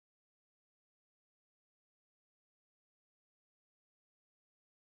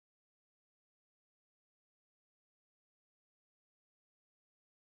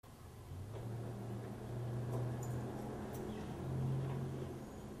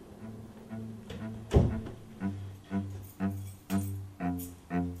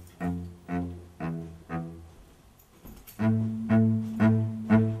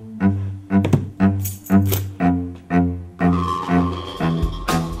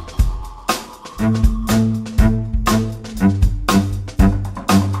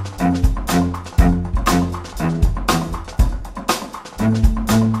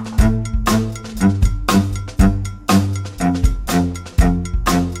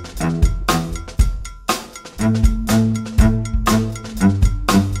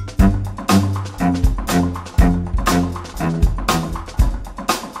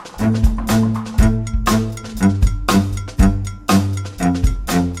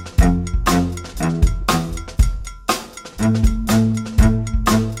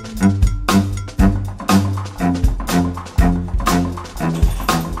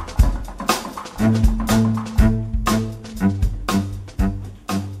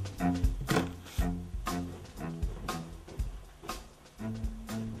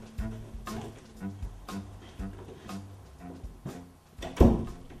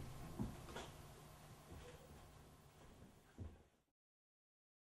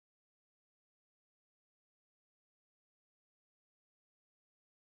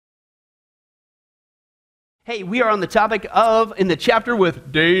Hey, we are on the topic of, in the chapter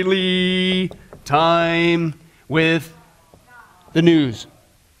with daily time with the news.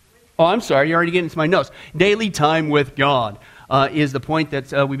 Oh, I'm sorry, you're already getting into my notes. Daily time with God is the point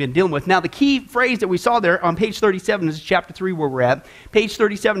that we've been dealing with. Now, the key phrase that we saw there on page 37 is chapter 3 where we're at. Page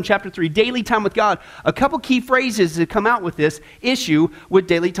 37, chapter 3, daily time with God. A couple key phrases that come out with this issue with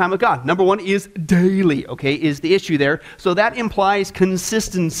daily time with God. Number one is daily, okay, is the issue there. So that implies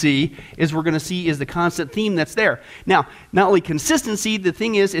consistency, as we're going to see is the constant theme that's there. Now, not only consistency, the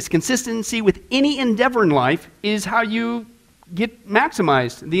thing is consistency with any endeavor in life is how you get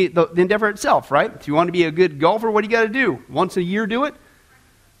maximized, the endeavor itself, right? If you want to be a good golfer, what do you got to do? Once a year do it?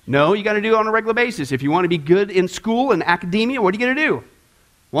 No, you got to do it on a regular basis. If you want to be good in school and academia, what are you going to do?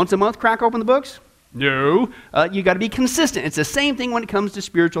 Once a month, crack open the books? No. You got to be consistent. It's the same thing when it comes to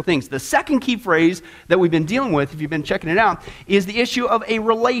spiritual things. The second key phrase that we've been dealing with, if you've been checking it out, is the issue of a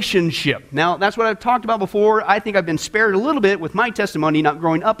relationship. Now, that's what I've talked about before. I think I've been spared a little bit with my testimony, not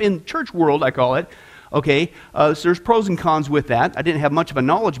growing up in church world, I call it. Okay, so there's pros and cons with that. I didn't have much of a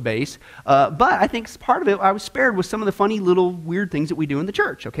knowledge base, but I think part of it, I was spared with some of the funny little weird things that we do in the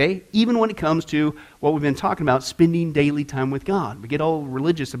church, okay? Even when it comes to what we've been talking about, spending daily time with God. We get all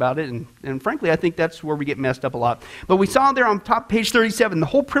religious about it, and frankly, I think that's where we get messed up a lot. But we saw there on top page 37, the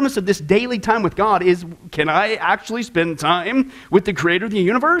whole premise of this daily time with God is, can I actually spend time with the creator of the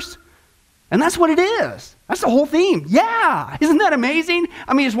universe? And that's what it is. That's the whole theme. Yeah. Isn't that amazing?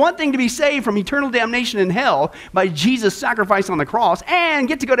 I mean, it's one thing to be saved from eternal damnation in hell by Jesus' sacrifice on the cross and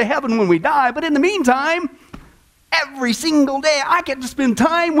get to go to heaven when we die. But in the meantime, every single day, I get to spend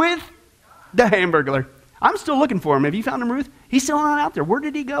time with the Hamburglar. I'm still looking for him. Have you found him, Ruth? He's still not out there. Where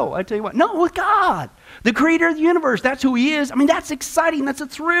did he go? I tell you what. No, with God, the creator of the universe. That's who he is. I mean, that's exciting. That's a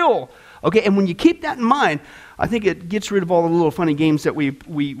thrill. Okay, and when you keep that in mind, I think it gets rid of all the little funny games that we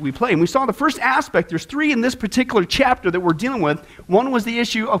play. And we saw the first aspect. There's three in this particular chapter that we're dealing with. One was the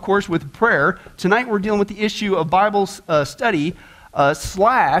issue, of course, with prayer. Tonight we're dealing with the issue of Bible study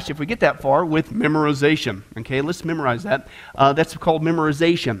slash, if we get that far, with memorization. Okay, let's memorize that. That's called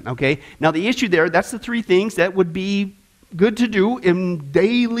memorization. Okay, now the issue there, that's the three things that would be good to do in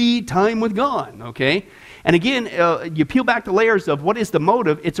daily time with God. Okay. And again, you peel back the layers of what is the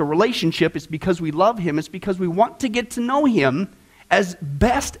motive. It's a relationship. It's because we love him. It's because we want to get to know him as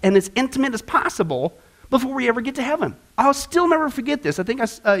best and as intimate as possible before we ever get to heaven. I'll still never forget this. I think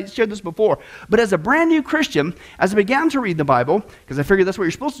I shared this before. But as a brand new Christian, as I began to read the Bible, because I figured that's what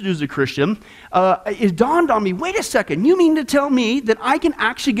you're supposed to do as a Christian, it dawned on me, wait a second, you mean to tell me that I can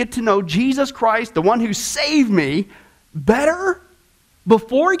actually get to know Jesus Christ, the one who saved me, better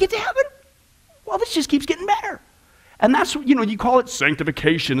before I get to heaven? Well, this just keeps getting better. And that's, you call it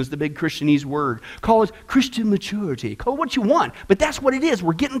sanctification is the big Christianese word. Call it Christian maturity. Call it what you want. But that's what it is.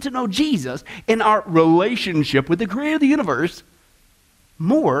 We're getting to know Jesus in our relationship with the creator of the universe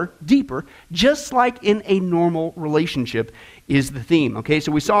more, deeper, just like in a normal relationship is the theme. Okay,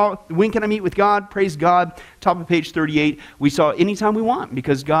 so we saw, when can I meet with God? Praise God. Top of page 38. We saw anytime we want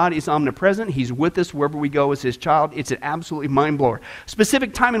because God is omnipresent. He's with us wherever we go as his child. It's an absolutely mind blower.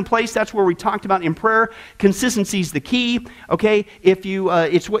 Specific time and place, that's where we talked about in prayer. Consistency is the key. Okay, if you,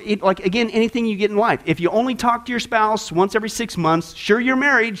 like again, anything you get in life. If you only talk to your spouse once every 6 months, sure you're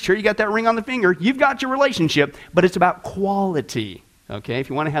married, sure you got that ring on the finger, you've got your relationship, but it's about quality. Okay, if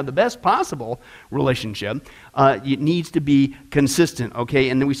you want to have the best possible relationship, it needs to be consistent, okay?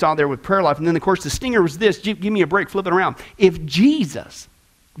 And then we saw there with prayer life. And then, of course, the stinger was this. Give me a break, flip it around. If Jesus,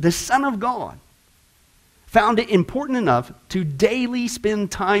 the Son of God, found it important enough to daily spend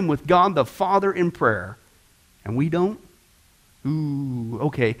time with God the Father in prayer, and we don't, ooh,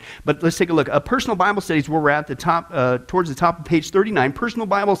 okay. But let's take a look. Personal Bible studies where we're at the top, towards the top of page 39, personal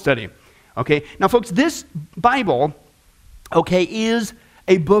Bible study, okay? Now, folks, this Bible, okay, is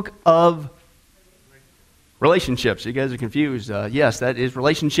a book of relationships. You guys are confused. Yes, that is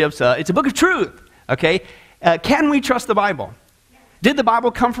relationships. It's a book of truth, okay? Can we trust the Bible? Did the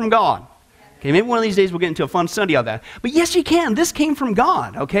Bible come from God? Okay, maybe one of these days we'll get into a fun study of that. But yes, you can. This came from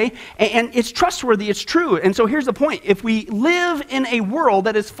God, okay? And it's trustworthy. It's true. And so here's the point. If we live in a world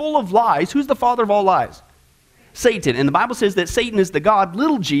that is full of lies, who's the father of all lies? Satan. And the Bible says that Satan is the God,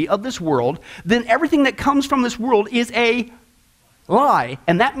 little g, of this world. Then everything that comes from this world is a lie.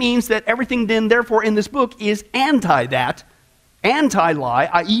 And that means that everything then, therefore, in this book is anti-that, anti-lie,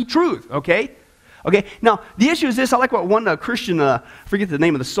 i.e. truth, okay? Okay, now, the issue is this. I like what one Christian, I forget the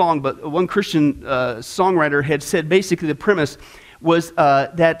name of the song, but one Christian songwriter had said, basically the premise was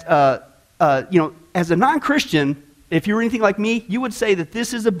that, as a non-Christian, if you were anything like me, you would say that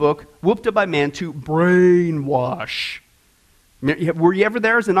this is a book whooped up by man to brainwash. Were you ever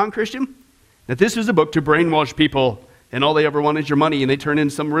there as a non-Christian? That this is a book to brainwash people, and all they ever want is your money, and they turn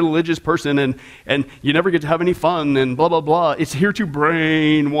into some religious person, and you never get to have any fun, and blah, blah, blah. It's here to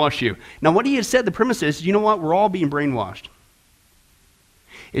brainwash you. Now, what he has said, the premise is, you know what? We're all being brainwashed.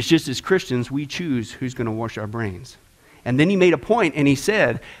 It's just as Christians, we choose who's going to wash our brains. And then he made a point, and he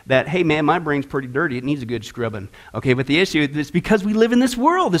said that, hey, man, my brain's pretty dirty. It needs a good scrubbing. Okay, but the issue is because we live in this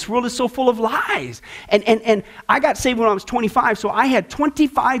world. This world is so full of lies. And I got saved when I was 25, so I had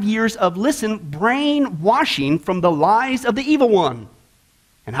 25 years of, brainwashing from the lies of the evil one.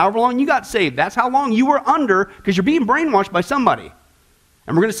 And however long you got saved, that's how long you were under, because you're being brainwashed by somebody.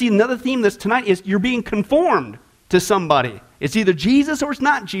 And we're going to see another theme this tonight is you're being conformed to somebody. It's either Jesus or it's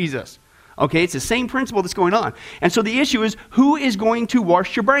not Jesus. Okay, it's the same principle that's going on. And so the issue is, who is going to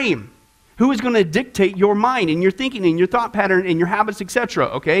wash your brain? Who is going to dictate your mind and your thinking and your thought pattern and your habits, etc.,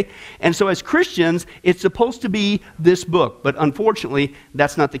 okay? And so as Christians, it's supposed to be this book. But unfortunately,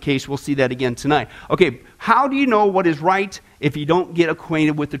 that's not the case. We'll see that again tonight. Okay, how do you know what is right if you don't get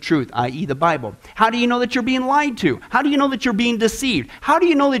acquainted with the truth, i.e. the Bible? How do you know that you're being lied to? How do you know that you're being deceived? How do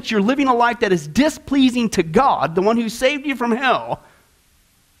you know that you're living a life that is displeasing to God, the one who saved you from hell,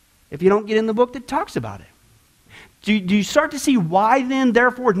 if you don't get in the book that talks about it? Do you start to see why then,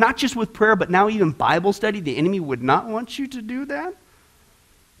 therefore, not just with prayer, but now even Bible study, the enemy would not want you to do that?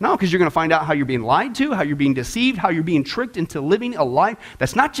 No, because you're going to find out how you're being lied to, how you're being deceived, how you're being tricked into living a life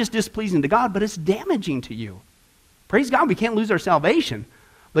that's not just displeasing to God, but it's damaging to you. Praise God, we can't lose our salvation.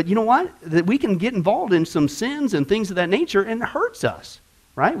 But you know what? That we can get involved in some sins and things of that nature, and it hurts us,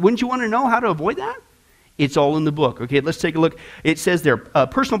 right? Wouldn't you want to know how to avoid that? It's all in the book. Okay, let's take a look. It says there,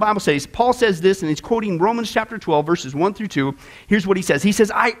 personal Bible says, Paul says this, and he's quoting Romans chapter 12, verses 1 through 2. Here's what he says. He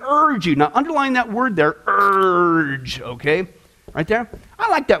says, I urge you. Now, underline that word there, urge, okay? Right there. I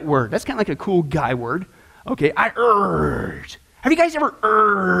like that word. That's kind of like a cool guy word. Okay, I urge. Have you guys ever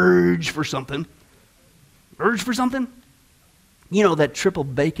urged for something? Urge for something? You know, that triple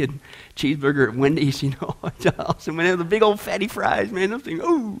bacon cheeseburger at Wendy's, you know, and when they have the big old fatty fries, man, those things,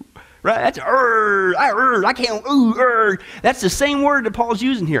 ooh. Right, that's I can't, That's the same word that Paul's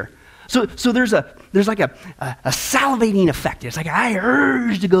using here. So there's like a salivating effect. It's like, I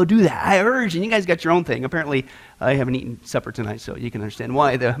urge to go do that. I urge, and you guys got your own thing. Apparently, I haven't eaten supper tonight, so you can understand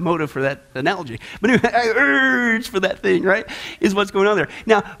why, the motive for that analogy. But anyway, I urge for that thing, right, is what's going on there.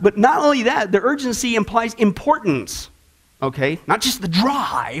 Now, but not only that, the urgency implies importance. Okay, not just the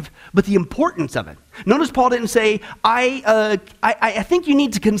drive, but the importance of it. Notice Paul didn't say, I think you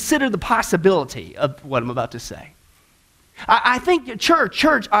need to consider the possibility of what I'm about to say. I think, church,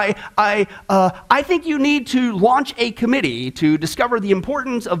 I think you need to launch a committee to discover the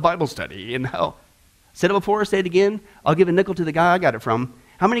importance of Bible study. And how, said it before, say it again, I'll give a nickel to the guy I got it from.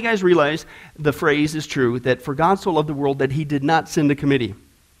 How many guys realize the phrase is true, that for God so loved the world that he did not send a committee?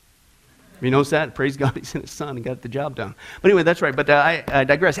 You notice that? Praise God, he sent his son and got the job done. But anyway, that's right. But I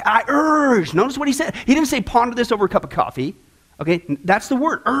digress. I urge. Notice what he said. He didn't say ponder this over a cup of coffee. Okay, that's the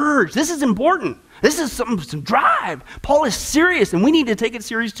word, urge. This is important. This is some drive. Paul is serious, and we need to take it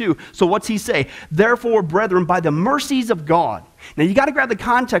serious too. So what's he say? Therefore, brethren, by the mercies of God. Now, you got to grab the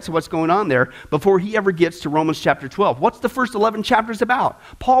context of what's going on there before he ever gets to Romans chapter 12. What's the first 11 chapters about?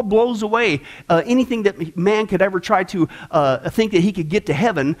 Paul blows away anything that man could ever try to think that he could get to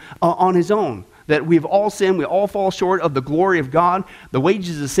heaven on his own. That we've all sinned, we all fall short of the glory of God. The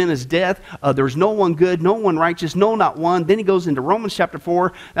wages of sin is death. There's no one good, no one righteous, no, not one. Then he goes into Romans chapter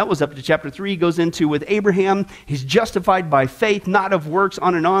 4. That was up to chapter 3. He goes into with Abraham. He's justified by faith, not of works,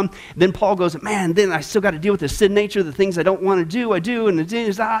 on and on. Then Paul goes, man, then I still got to deal with the sin nature, the things I don't want to do, I do. And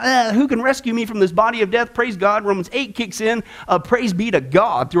it's, who can rescue me from this body of death? Praise God. Romans 8 kicks in. Praise be to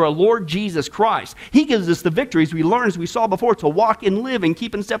God through our Lord Jesus Christ. He gives us the victories we learned, as we saw before, to walk and live and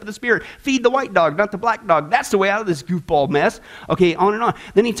keep in step with the Spirit. Feed the white dog, not the black dog. That's the way out of this goofball mess. Okay, on and on.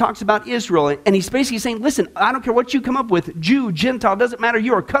 Then he talks about Israel, and he's basically saying, listen, I don't care what you come up with, Jew, Gentile, doesn't matter.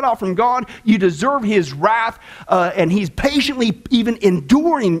 You are cut off from God. You deserve his wrath, and he's patiently even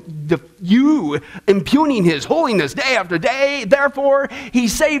enduring you, impugning his holiness day after day. Therefore, he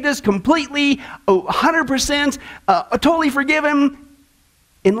saved us completely, 100%, totally forgiven.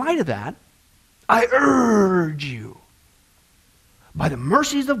 In light of that, I urge you, by the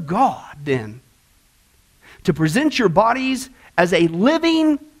mercies of God, then, to present your bodies as a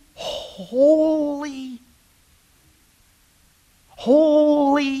living, holy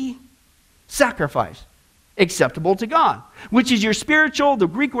sacrifice, acceptable to God, which is your spiritual, the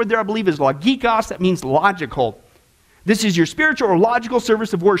Greek word there I believe is logikos, that means logical. This is your spiritual or logical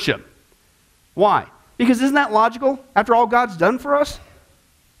service of worship. Why? Because isn't that logical? After all God's done for us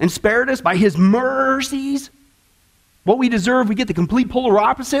and spared us by his mercies, what we deserve, we get the complete polar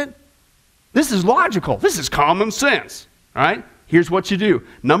opposite. This is logical. This is common sense. All right? Here's what you do.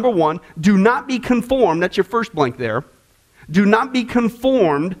 Number one, do not be conformed. That's your first blank there. Do not be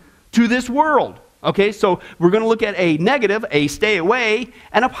conformed to this world. Okay, so we're going to look at a negative, a stay away,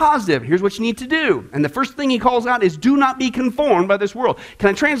 and a positive. Here's what you need to do. And the first thing he calls out is do not be conformed by this world. Can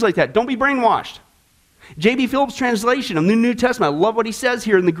I translate that? Don't be brainwashed. J.B. Phillips' translation of the New Testament, I love what he says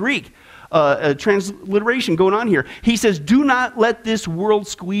here in the Greek transliteration going on here. He says, do not let this world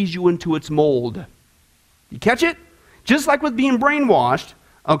squeeze you into its mold. You catch it? Just like with being brainwashed,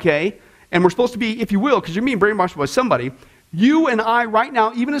 okay, and we're supposed to be, if you will, because you're being brainwashed by somebody, you and I right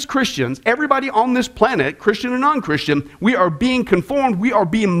now, even as Christians, everybody on this planet, Christian and non-Christian, we are being conformed, we are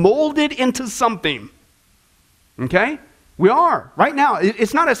being molded into something. Okay? We are. Right now,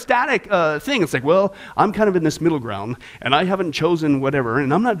 it's not a static thing. It's like, well, I'm kind of in this middle ground, and I haven't chosen whatever,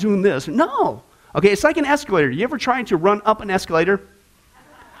 and I'm not doing this. No. Okay, it's like an escalator. You ever tried to run up an escalator?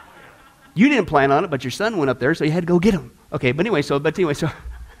 You didn't plan on it, but your son went up there, so you had to go get him. Okay, but anyway, so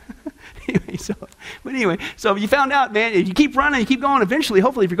so you found out, man, if you keep running, you keep going, eventually,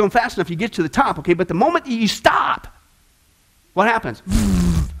 hopefully, if you're going fast enough, you get to the top, okay? But the moment that you stop, what happens?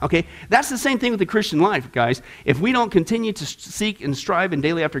 Okay, that's the same thing with the Christian life, guys. If we don't continue to seek and strive and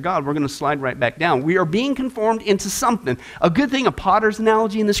daily after God, we're going to slide right back down. We are being conformed into something. A good thing, a potter's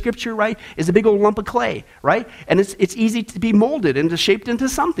analogy in the scripture, right, is a big old lump of clay, right? And it's easy to be molded and shaped into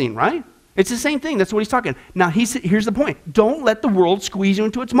something, right? It's the same thing. That's what he's talking. Now, here's the point. Don't let the world squeeze you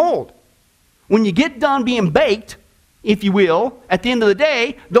into its mold. When you get done being baked, if you will, at the end of the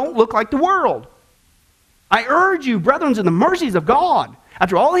day, don't look like the world. I urge you, brethren, in the mercies of God,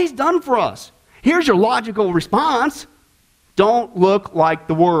 after all he's done for us, here's your logical response. Don't look like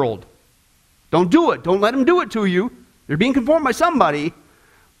the world. Don't do it. Don't let him do it to you. You're being conformed by somebody.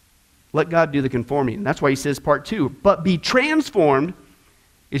 Let God do the conforming. And that's why he says part 2. But be transformed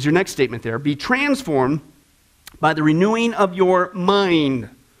is your next statement there. Be transformed by the renewing of your mind.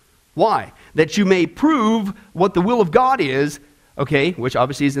 Why? That you may prove what the will of God is, okay, which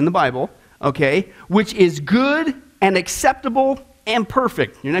obviously is in the Bible, okay, which is good and acceptable and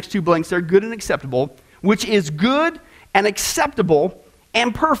perfect. Your next two blanks there, good and acceptable, which is good and acceptable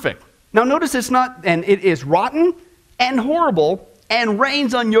and perfect. Now notice it's not, and it is rotten and horrible and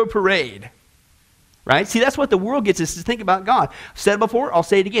rains on your parade. Right? See, that's what the world gets us to think about God. I've said it before, I'll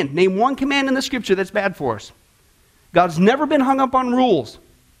say it again. Name one command in the scripture that's bad for us. God's never been hung up on rules.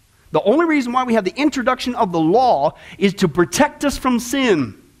 The only reason why we have the introduction of the law is to protect us from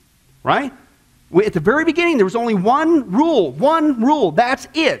sin. Right? At the very beginning, there was only one rule. That's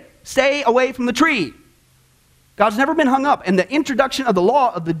it. Stay away from the tree. God's never been hung up. And the introduction of the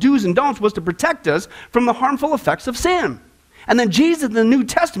law of the do's and don'ts was to protect us from the harmful effects of sin. And then Jesus in the New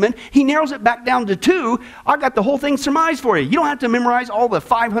Testament, he narrows it back down to 2. I got the whole thing surmised for you. You don't have to memorize all the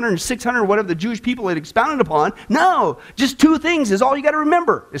 500 and 600, whatever the Jewish people had expounded upon. No, just 2 things is all you got to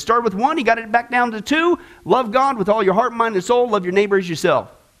remember. It started with 1, he got it back down to 2. Love God with all your heart, mind, and soul. Love your neighbor as yourself.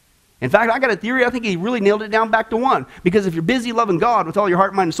 In fact, I got a theory. I think he really nailed it down back to 1. Because if you're busy loving God with all your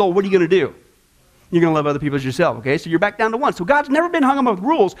heart, mind, and soul, what are you going to do? You're going to love other people as yourself, okay? So you're back down to 1. So God's never been hung up with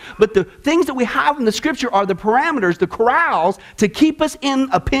rules, but the things that we have in the scripture are the parameters, the corrals, to keep us in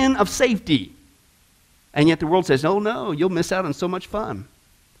a pen of safety. And yet the world says, oh no, you'll miss out on so much fun.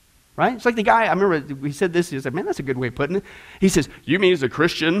 Right? It's like the guy, I remember we said this, he was like, man, that's a good way of putting it. He says, you mean as a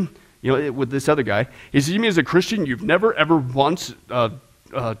Christian, with this other guy, he says, you mean as a Christian, you've never ever once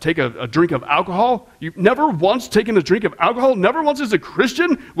take a drink of alcohol? You've never once taken a drink of alcohol? Never once as a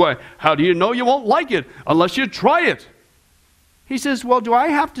Christian? Why, how do you know you won't like it unless you try it? He says, well, do I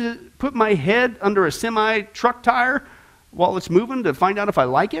have to put my head under a semi-truck tire while it's moving to find out if I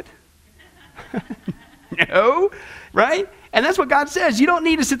like it? No, right? And that's what God says. You don't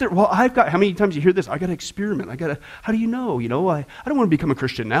need to sit there. Well, how many times you hear this? I got to experiment. How do you know? I don't want to become a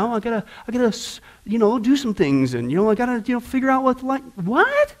Christian now. I got to, do some things and, I got to, figure out what's like.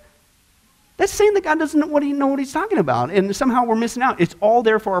 What? That's saying that God doesn't know what he's talking about. And somehow we're missing out. It's all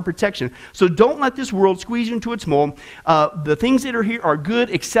there for our protection. So don't let this world squeeze you into its mold. The things that are here are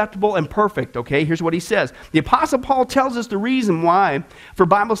good, acceptable, and perfect. Okay, here's what he says. The Apostle Paul tells us the reason why for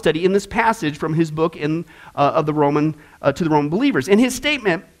Bible study in this passage from his book of the Roman to the Roman believers. In his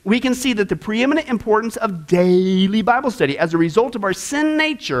statement, we can see that the preeminent importance of daily Bible study as a result of our sin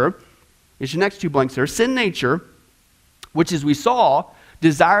nature, is your next two blanks there, sin nature, which as we saw,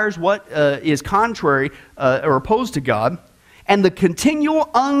 desires what is contrary or opposed to God, and the continual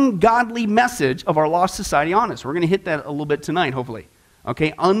ungodly message of our lost society on us. We're going to hit that a little bit tonight, hopefully.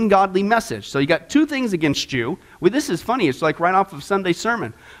 Okay, ungodly message. So you got 2 things against you. Well, this is funny. It's like right off of Sunday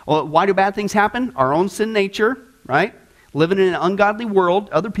sermon. Well, why do bad things happen? Our own sin nature, right? Living in an ungodly world,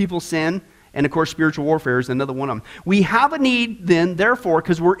 other people's sin, And of course, spiritual warfare is another one of them. We have a need then, therefore,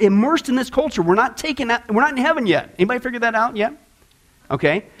 because we're immersed in this culture. We're not in heaven yet. Anybody figured that out yet?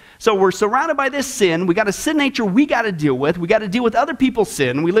 Okay. So we're surrounded by this sin. We got a sin nature we got to deal with. We got to deal with other people's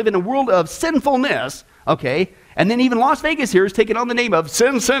sin. We live in a world of sinfulness. Okay. And then even Las Vegas here is taking on the name of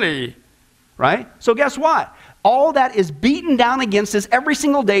Sin City. Right? So guess what? All that is beaten down against us every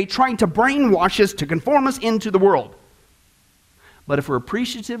single day, trying to brainwash us to conform us into the world. But if we're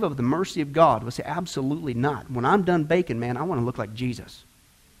appreciative of the mercy of God, we'll say, absolutely not. When I'm done baking, man, I want to look like Jesus.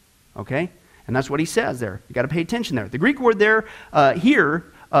 Okay? And that's what he says there. You got to pay attention there. The Greek word there, here,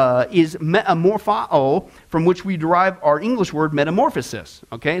 is metamorpho, from which we derive our English word metamorphosis.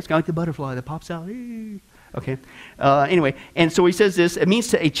 Okay? It's kind of like the butterfly that pops out. Okay? Anyway, and so he says this, it means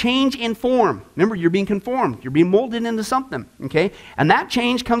to a change in form. Remember, you're being conformed. You're being molded into something. Okay? And that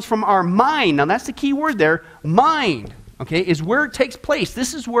change comes from our mind. Now, that's the key word there. Mind. Okay, is where it takes place.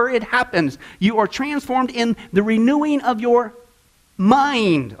 This is where it happens. You are transformed in the renewing of your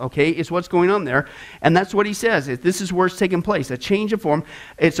mind, okay, is what's going on there. And that's what he says. This is where it's taking place, a change of form.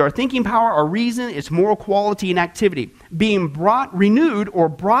 It's our thinking power, our reason, it's moral quality and activity. Being renewed or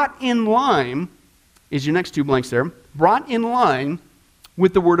brought in line, is your next two blanks there, brought in line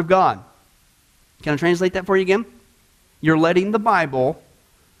with the Word of God. Can I translate that for you again? You're letting the Bible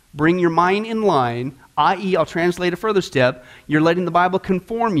bring your mind in line, i.e., I'll translate a further step. You're letting the Bible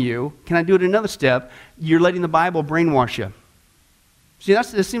conform you. Can I do it another step? You're letting the Bible brainwash you. See,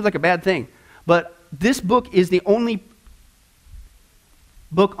 this seems like a bad thing. But this book is the only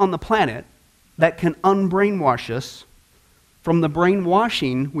book on the planet that can unbrainwash us from the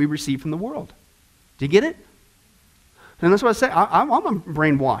brainwashing we receive from the world. Do you get it? And that's what I say. I'm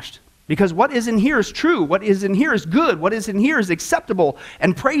brainwashed. Because what is in here is true. What is in here is good. What is in here is acceptable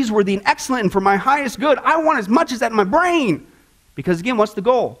and praiseworthy and excellent and for my highest good. I want as much as that in my brain. Because again, what's the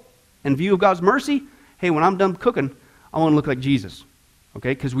goal? In view of God's mercy, hey, when I'm done cooking, I want to look like Jesus.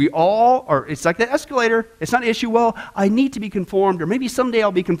 Okay? Because we all are, it's like that escalator. It's not an issue, well, I need to be conformed or maybe someday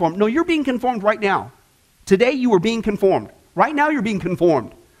I'll be conformed. No, you're being conformed right now. Today you are being conformed. Right now you're being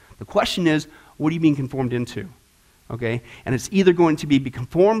conformed. The question is, what are you being conformed into? Okay, and it's either going to be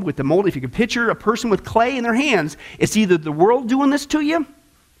conformed with the mold. If you can picture a person with clay in their hands, it's either the world doing this to you,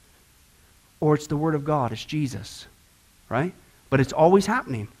 or it's the Word of God. It's Jesus, right? But it's always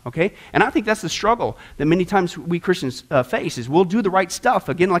happening, okay? And I think that's the struggle that many times we Christians face is we'll do the right stuff.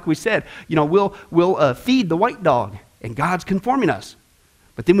 Again, like we said, you know, we'll feed the white dog, and God's conforming us.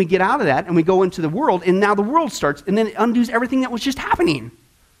 But then we get out of that, and we go into the world, and now the world starts, and then it undoes everything that was just happening.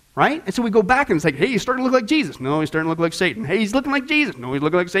 Right? And so we go back and it's like, hey, he's starting to look like Jesus. No, he's starting to look like Satan. Hey, he's looking like Jesus. No, he's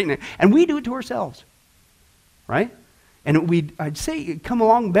looking like Satan. And we do it to ourselves. Right? And I'd say it'd come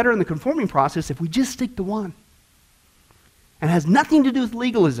along better in the conforming process if we just stick to one. And it has nothing to do with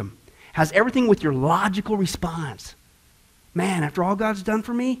legalism. It has everything with your logical response. Man, after all God's done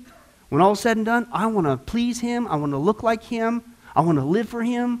for me, when all is said and done, I want to please Him. I want to look like Him. I want to live for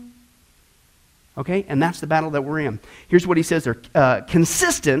Him. Okay, and that's the battle that we're in. Here's what he says there.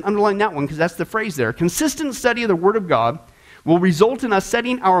 Consistent, underline that one because that's the phrase there. Consistent study of the Word of God will result in us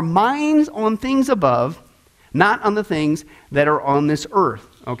setting our minds on things above, not on the things that are on this earth.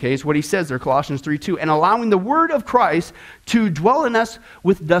 Okay, is what he says there, Colossians 3:2. And allowing the Word of Christ to dwell in us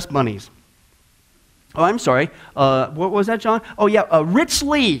with dust bunnies. Oh, I'm sorry. What was that, John? Oh, yeah,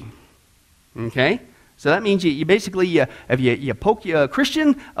 richly. Okay, so that means you basically, if you poke a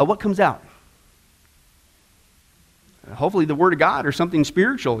Christian, what comes out? Hopefully the Word of God or something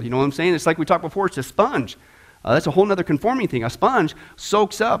spiritual. You know what I'm saying? It's like we talked before, it's a sponge. That's a whole other conforming thing. A sponge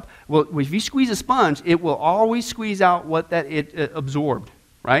soaks up. Well, if you squeeze a sponge, it will always squeeze out what it absorbed,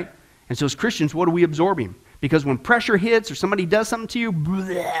 right? And so as Christians, what are we absorbing? Because when pressure hits or somebody does something to you,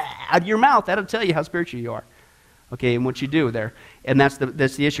 out of your mouth, that'll tell you how spiritual you are. Okay, and what you do there. And that's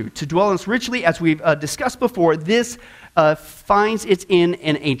the issue. To dwell in us richly, as we've discussed before, this finds its in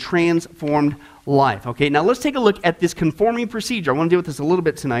a transformed life. Okay, now let's take a look at this conforming procedure. I want to deal with this a little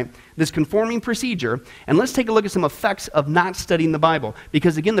bit tonight. This conforming procedure, and let's take a look at some effects of not studying the Bible.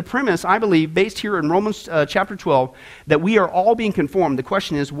 Because again, the premise, I believe, based here in Romans chapter 12, that we are all being conformed. The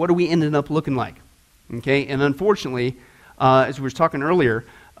question is, what are we ending up looking like? Okay, and unfortunately, as we were talking earlier,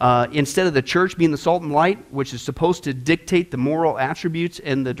 instead of the church being the salt and light, which is supposed to dictate the moral attributes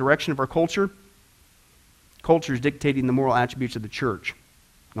and the direction of our culture, culture is dictating the moral attributes of the church.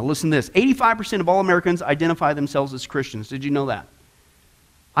 Now listen to this. 85% of all Americans identify themselves as Christians. Did you know that?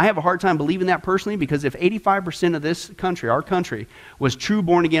 I have a hard time believing that personally because if 85% of this country, our country, was true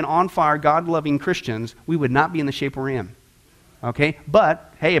born-again, on-fire, God-loving Christians, we would not be in the shape we're in. Okay?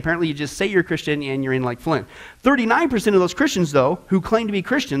 But, hey, apparently you just say you're a Christian and you're in like Flint. 39% of those Christians, though, who claim to be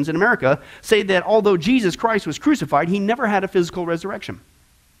Christians in America, say that although Jesus Christ was crucified, he never had a physical resurrection.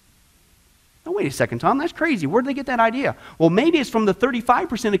 Now, wait a second, Tom, that's crazy. Where did they get that idea? Well, maybe it's from the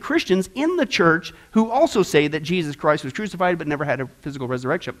 35% of Christians in the church who also say that Jesus Christ was crucified but never had a physical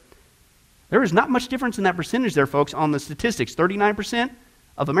resurrection. There is not much difference in that percentage there, folks, on the statistics. 39%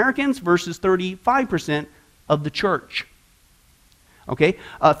 of Americans versus 35% of the church. Okay?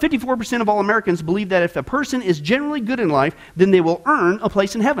 54% of all Americans believe that if a person is generally good in life, then they will earn a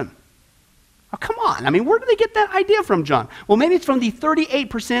place in heaven. Oh, come on. I mean, where do they get that idea from, John? Well, maybe it's from the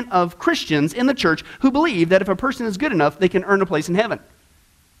 38% of Christians in the church who believe that if a person is good enough, they can earn a place in heaven.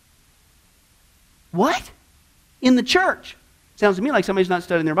 What? In the church? Sounds to me like somebody's not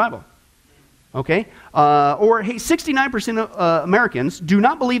studying their Bible. Okay? Or, hey, 69% of Americans do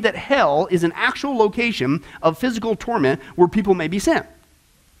not believe that hell is an actual location of physical torment where people may be sent.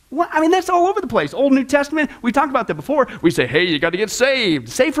 What? I mean, that's all over the place. Old New Testament, we talked about that before. We say, hey, you got to get saved.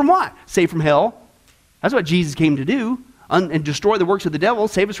 Saved from what? Saved from hell. That's what Jesus came to do. And destroy the works of the devil,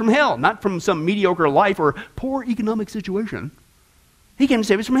 save us from hell. Not from some mediocre life or poor economic situation. He came to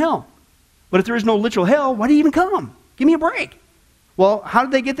save us from hell. But if there is no literal hell, why did he even come? Give me a break. Well, how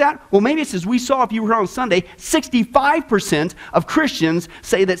did they get that? Well, maybe it's as we saw if you were here on Sunday, 65% of Christians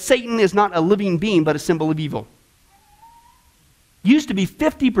say that Satan is not a living being, but a symbol of evil. Used to be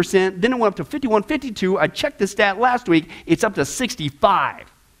 50%, then it went up to 51, 52. I checked the stat last week. It's up to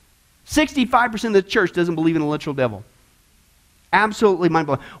 65. 65% of the church doesn't believe in a literal devil. Absolutely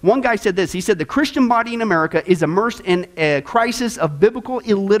mind-blowing. One guy said this. He said, the Christian body in America is immersed in a crisis of biblical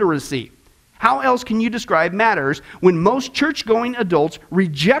illiteracy. How else can you describe matters when most church-going adults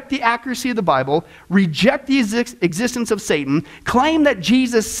reject the accuracy of the Bible, reject the existence of Satan, claim that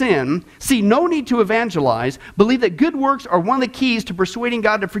Jesus sinned, see no need to evangelize, believe that good works are one of the keys to persuading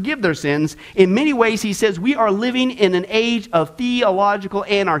God to forgive their sins? In many ways, he says, we are living in an age of theological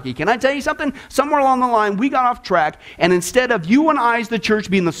anarchy. Can I tell you something? Somewhere along the line, we got off track, and instead of you and I as the church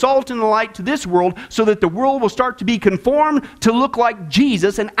being the salt and the light to this world so that the world will start to be conformed to look like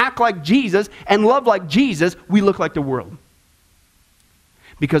Jesus and act like Jesus, and love like Jesus, we look like the world.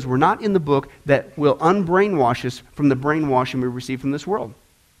 Because we're not in the book that will unbrainwash us from the brainwashing we receive from this world.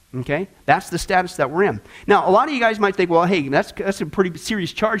 Okay? That's the status that we're in. Now, a lot of you guys might think, well, hey, that's a pretty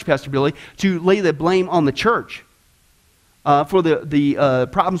serious charge, Pastor Billy, to lay the blame on the church for the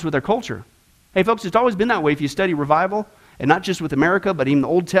problems with our culture. Hey, folks, it's always been that way if you study revival, and not just with America, but even the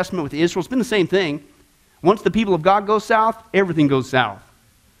Old Testament with Israel. It's been the same thing. Once the people of God go south, everything goes south.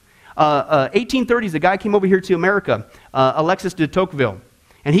 1830s, a guy came over here to America, Alexis de Tocqueville.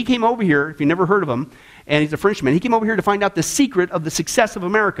 And he came over here, if you never heard of him, and he's a Frenchman, he came over here to find out the secret of the success of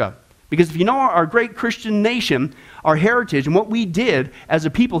America. Because if you know our great Christian nation, our heritage, and what we did as a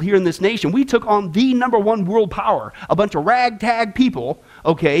people here in this nation, we took on the #1 world power, a bunch of ragtag people,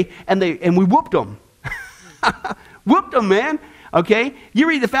 okay, and we whooped them. Whooped them, man. Okay, you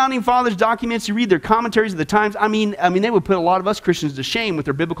read the Founding Fathers' documents, you read their commentaries of the times. I mean, they would put a lot of us Christians to shame with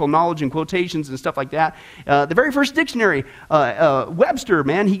their biblical knowledge and quotations and stuff like that. The very first dictionary, Webster,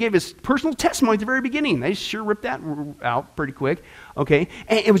 man, he gave his personal testimony at the very beginning. They sure ripped that out pretty quick. Okay,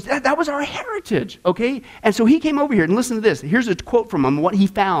 and that was our heritage. Okay, and so he came over here and listen to this. Here's a quote from him, what he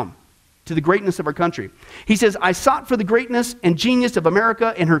found to the greatness of our country. He says, I sought for the greatness and genius of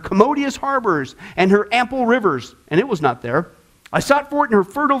America in her commodious harbors and her ample rivers, and it was not there. I sought for it in her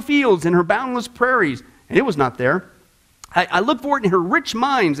fertile fields and her boundless prairies, and it was not there. I looked for it in her rich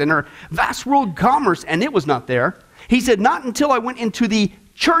mines and her vast world commerce, and it was not there. He said, not until I went into the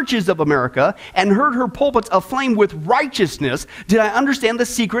churches of America and heard her pulpits aflame with righteousness did I understand the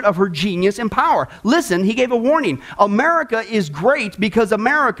secret of her genius and power. Listen, he gave a warning. America is great because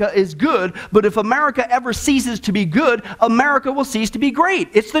America is good, but if America ever ceases to be good, America will cease to be great.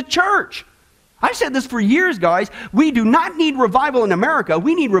 It's the church. I've said this for years, guys. We do not need revival in America.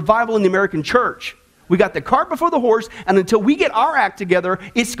 We need revival in the American church. We got the cart before the horse, and until we get our act together,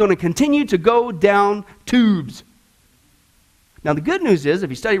 it's going to continue to go down tubes. Now, the good news is,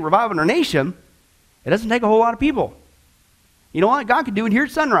 if you study revival in our nation, it doesn't take a whole lot of people. You know what? God could do it here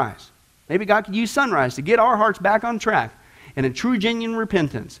at Sunrise. Maybe God could use Sunrise to get our hearts back on track and in true, genuine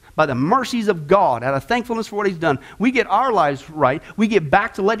repentance. By the mercies of God, out of thankfulness for what He's done, we get our lives right. We get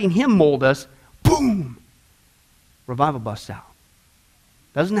back to letting Him mold us. Boom! Revival busts out.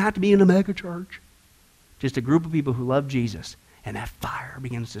 Doesn't have to be in a mega church. Just a group of people who love Jesus, and that fire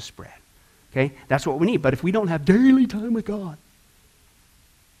begins to spread. Okay? That's what we need. But if we don't have daily time with God,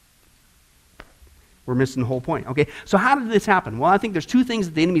 we're missing the whole point. Okay? So how did this happen? Well, I think there's two things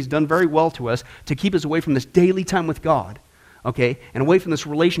that the enemy's done very well to us to keep us away from this daily time with God. okay, and away from this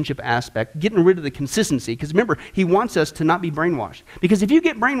relationship aspect, getting rid of the consistency. Because remember, he wants us to not be brainwashed. Because if you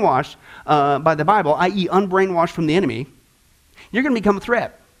get brainwashed by the Bible, i.e. unbrainwashed from the enemy, you're going to become a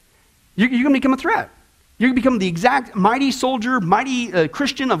threat. You're going to become a threat. You're going to become the exact mighty soldier, mighty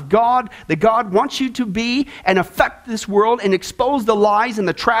Christian of God that God wants you to be and affect this world and expose the lies and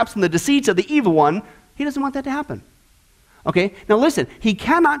the traps and the deceits of the evil one. He doesn't want that to happen. Okay, now listen, he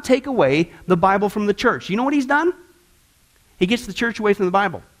cannot take away the Bible from the church. You know what he's done? He gets the church away from the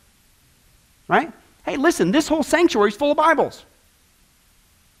Bible. Right? Hey, listen, this whole sanctuary is full of Bibles.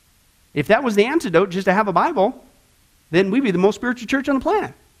 If that was the antidote, just to have a Bible, then we'd be the most spiritual church on the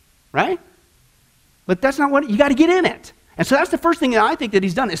planet. Right? But that's not what, you got to get in it. And so that's the first thing that I think that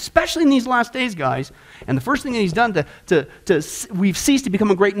he's done, especially in these last days, guys. And the first thing that he's done we've ceased to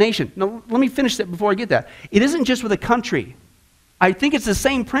become a great nation. Now, let me finish that before I get that. It isn't just with a country. I think it's the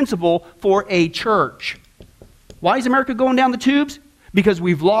same principle for a church. Why is America going down the tubes? Because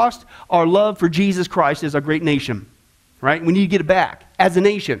we've lost our love for Jesus Christ as our great nation. Right? We need to get it back as a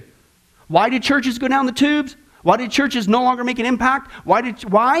nation. Why did churches go down the tubes? Why did churches no longer make an impact?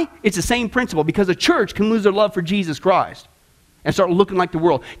 Why? It's the same principle. Because a church can lose their love for Jesus Christ and start looking like the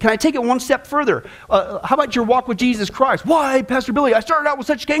world. Can I take it one step further? How about your walk with Jesus Christ? Why, Pastor Billy? I started out with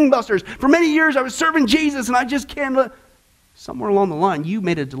such gangbusters. For many years I was serving Jesus and I just can't let... Somewhere along the line, you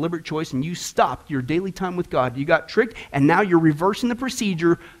made a deliberate choice and you stopped your daily time with God. You got tricked and now you're reversing the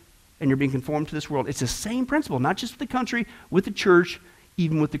procedure and you're being conformed to this world. It's the same principle, not just with the country, with the church,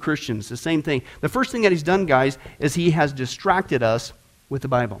 even with the Christians. The same thing. The first thing that he's done, guys, is he has distracted us with the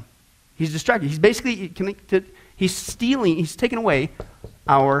Bible. He's distracted. He's basically, he's taken away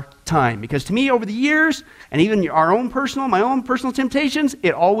our time. Because to me, over the years, and even my own personal temptations,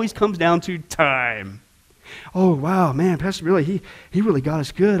 it always comes down to time. Oh, wow, man, Pastor Billy, he really got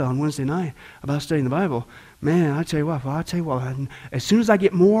us good on Wednesday night about studying the Bible. Man, I tell you what, as soon as I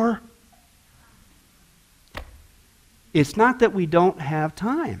get more, it's not that we don't have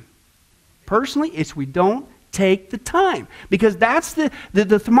time. Personally, it's we don't take the time. Because that's the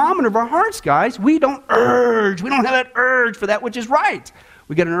thermometer of our hearts, guys. We don't urge. We don't have that urge for that which is right.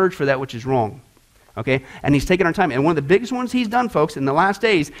 We get an urge for that which is wrong. Okay? And he's taken our time. And one of the biggest ones he's done, folks, in the last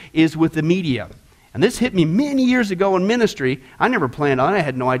days is with the media. And this hit me many years ago in ministry. I never planned on it. I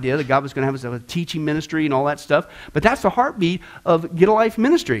had no idea that God was going to have us a teaching ministry and all that stuff. But that's the heartbeat of Get a Life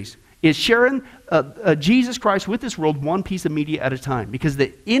Ministries, is sharing Jesus Christ with this world one piece of media at a time. Because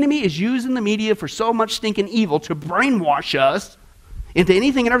the enemy is using the media for so much stinking evil to brainwash us into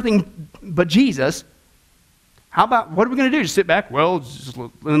anything and everything but Jesus. How about, what are we going to do? Just sit back? Well, just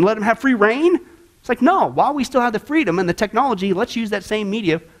and let him have free reign? It's like, no. While we still have the freedom and the technology, let's use that same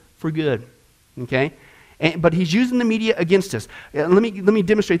media for good. Okay? But he's using the media against us. Let me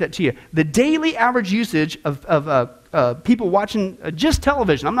demonstrate that to you. The daily average usage of people watching just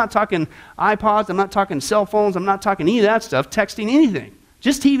television. I'm not talking iPods. I'm not talking cell phones. I'm not talking any of that stuff, texting, anything.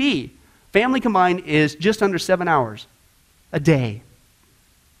 Just TV. Family combined is just under 7 hours a day.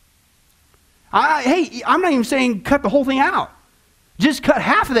 Hey, I'm not even saying cut the whole thing out. Just cut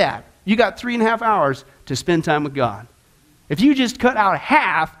half of that. You got 3.5 hours to spend time with God. If you just cut out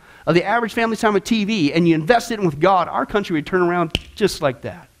half of the average family time with TV and you invest it in with God, our country would turn around just like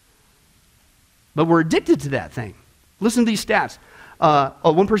that. But we're addicted to that thing. Listen to these stats.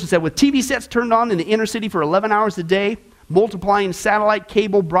 One person said, with TV sets turned on in the inner city for 11 hours a day, multiplying satellite,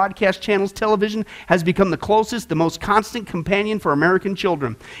 cable, broadcast channels, television has become the closest, the most constant companion for American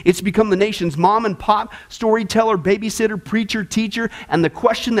children. It's become the nation's mom and pop, storyteller, babysitter, preacher, teacher, and the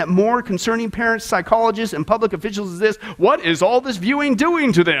question that more concerning parents, psychologists, and public officials is this: what is all this viewing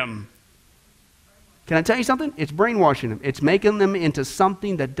doing to them? Can I tell you something? It's brainwashing them. It's making them into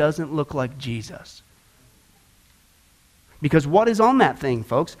something that doesn't look like Jesus. Because what is on that thing,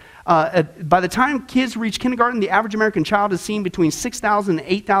 folks? By the time kids reach kindergarten, the average American child has seen between 6,000 and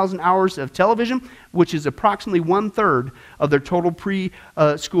 8,000 hours of television, which is approximately 1/3 of their total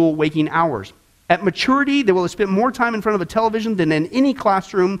preschool waking hours. At maturity, they will have spent more time in front of a television than in any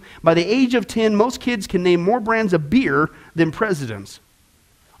classroom. By the age of 10, most kids can name more brands of beer than presidents.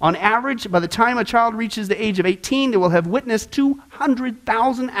 On average, by the time a child reaches the age of 18, they will have witnessed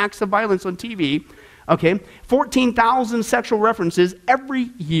 200,000 acts of violence on TV. Okay, 14,000 sexual references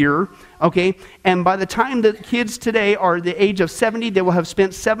every year, okay, and by the time the kids today are the age of 70, they will have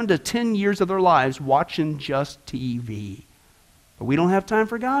spent 7 to 10 years of their lives watching just TV. But we don't have time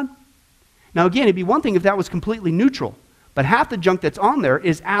for God? Now again, it'd be one thing if that was completely neutral, but half the junk that's on there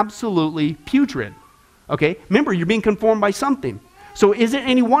is absolutely putrid, okay? Remember, you're being conformed by something. So is it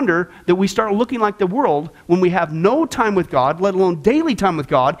any wonder that we start looking like the world when we have no time with God, let alone daily time with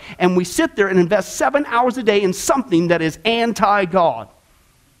God, and we sit there and invest 7 hours a day in something that is anti-God?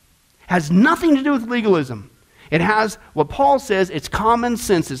 Has nothing to do with legalism. It has what Paul says, it's common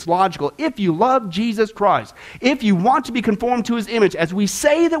sense, it's logical. If you love Jesus Christ, if you want to be conformed to his image, as we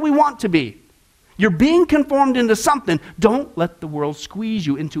say that we want to be, you're being conformed into something. Don't let the world squeeze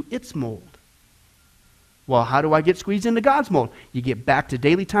you into its mold. Well, how do I get squeezed into God's mold? You get back to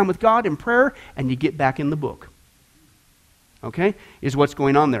daily time with God in prayer, and you get back in the book. Okay? Is what's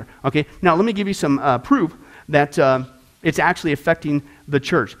going on there. Okay? Now, let me give you some proof that it's actually affecting the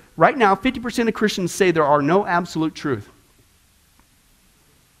church. Right now, 50% of Christians say there are no absolute truth.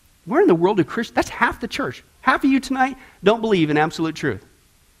 Where in the world do Christians... That's half the church. Half of you tonight don't believe in absolute truth.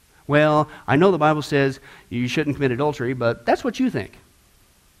 Well, I know the Bible says you shouldn't commit adultery, but that's what you think.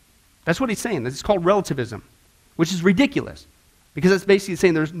 That's what he's saying. It's called relativism, which is ridiculous, because it's basically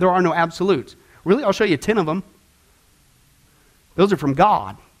saying there are no absolutes. Really, I'll show you 10 of them. Those are from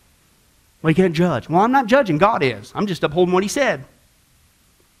God. Well, you can't judge. Well, I'm not judging. God is. I'm just upholding what he said.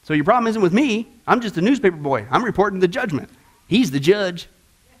 So your problem isn't with me. I'm just a newspaper boy. I'm reporting the judgment. He's the judge.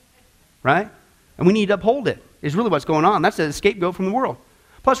 Right? And we need to uphold it, is really what's going on. That's a scapegoat from the world.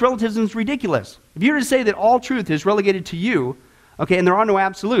 Plus, relativism is ridiculous. If you were to say that all truth is relegated to you, okay, and there are no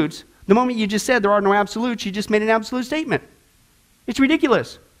absolutes, the moment you just said there are no absolutes, you just made an absolute statement. It's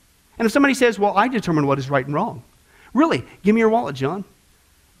ridiculous. And if somebody says, well, I determine what is right and wrong. Really? Give me your wallet, John.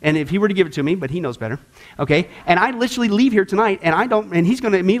 And if he were to give it to me, but he knows better, okay, and I literally leave here tonight, and he's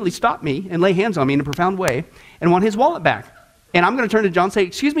going to immediately stop me and lay hands on me in a profound way and want his wallet back. And I'm going to turn to John and say,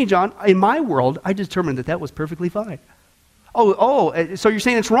 excuse me, John, in my world, I determined that was perfectly fine. So you're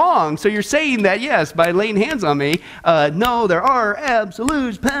saying it's wrong. So you're saying that, yes, by laying hands on me, no, there are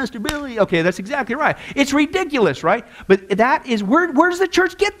absolutes, Pastor Billy. Okay, that's exactly right. It's ridiculous, right? But that is, where does the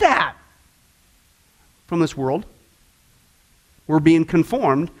church get that? From this world. We're being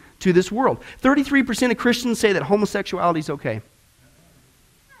conformed to this world. 33% of Christians say that homosexuality is okay.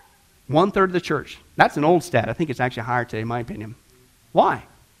 1/3 of the church. That's an old stat. I think it's actually higher today, in my opinion. Why?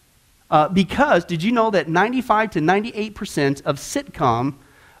 Because, did you know that 95 to 98% of sitcom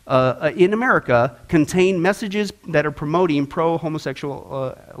in America contain messages that are promoting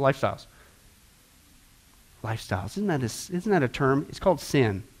pro-homosexual lifestyles? Lifestyles. Isn't that a term? It's called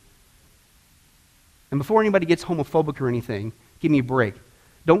sin. And before anybody gets homophobic or anything, give me a break.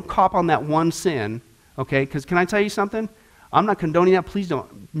 Don't cop on that one sin, okay? Because can I tell you something? I'm not condoning that. Please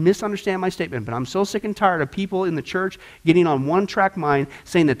don't misunderstand my statement, but I'm so sick and tired of people in the church getting on one-track mind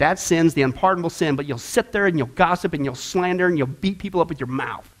saying that sin's the unpardonable sin, but you'll sit there and you'll gossip and you'll slander and you'll beat people up with your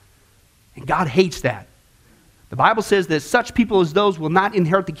mouth. And God hates that. The Bible says that such people as those will not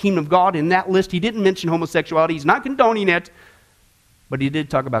inherit the kingdom of God. In that list, he didn't mention homosexuality. He's not condoning it, but he did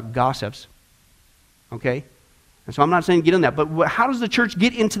talk about gossips. Okay? And so I'm not saying get in that, but how does the church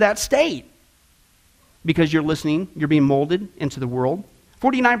get into that state? Because you're listening, you're being molded into the world.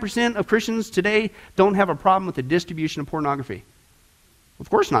 49% of Christians today don't have a problem with the distribution of pornography. Of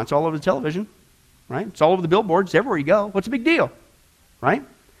course not. It's all over the television, right? It's all over the billboards, everywhere you go. What's the big deal, right?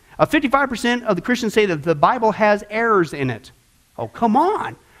 55% of the Christians say that the Bible has errors in it. Oh, come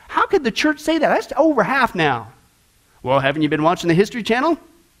on. How could the church say that? That's over half now. Well, haven't you been watching the History Channel?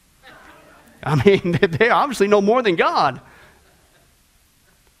 I mean, they obviously know more than God.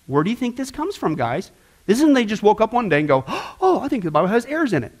 Where do you think this comes from, guys? This isn't they just woke up one day and go, oh, I think the Bible has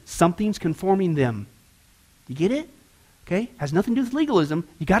errors in it. Something's conforming them. You get it? Okay? Has nothing to do with legalism.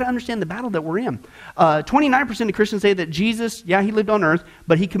 You got to understand the battle that we're in. 29% of Christians say that Jesus, yeah, he lived on earth,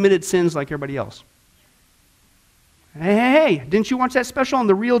 but he committed sins like everybody else. Hey, didn't you watch that special on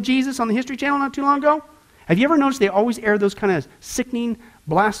the real Jesus on the History Channel not too long ago? Have you ever noticed they always air those kind of sickening,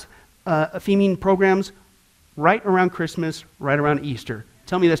 blaspheming programs right around Christmas, right around Easter?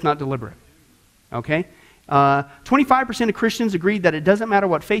 Tell me that's not deliberate. Okay? 25% of Christians agree that it doesn't matter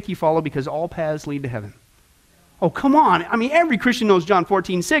what faith you follow because all paths lead to heaven. Oh, come on. I mean, every Christian knows John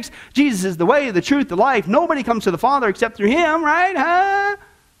 14:6. Jesus is the way, the truth, the life. Nobody comes to the Father except through him, right? Huh?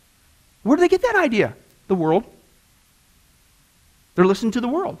 Where do they get that idea? The world. They're listening to the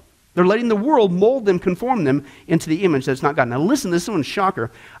world. They're letting the world mold them, conform them into the image that's not God. Now listen, this one's a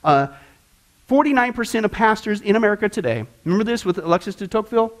shocker. 49% of pastors in America today, remember this with Alexis de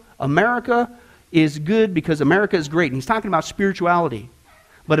Tocqueville? America is good because America is great. And he's talking about spirituality.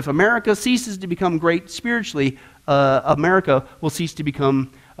 But if America ceases to become great spiritually, America will cease to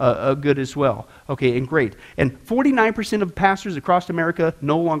become good as well. Okay, and great. And 49% of pastors across America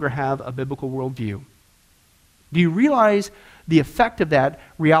no longer have a biblical worldview. Do you realize the effect of that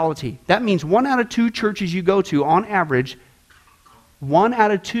reality? That means 1 out of 2 churches you go to, on average, 1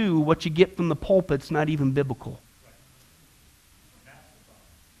 out of 2, what you get from the pulpit's not even biblical.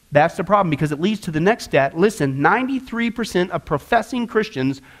 That's the problem, because it leads to the next stat. Listen, 93% of professing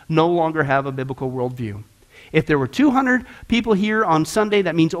Christians no longer have a biblical worldview. If there were 200 people here on Sunday,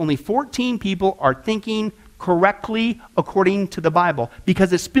 that means only 14 people are thinking correctly according to the Bible,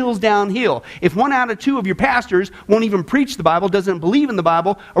 because it spills downhill. If 1 out of 2 of your pastors won't even preach the Bible, doesn't believe in the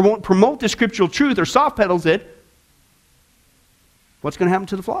Bible, or won't promote the scriptural truth, or soft pedals it, what's going to happen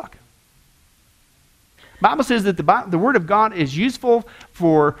to the flock? The Bible says that the Word of God is useful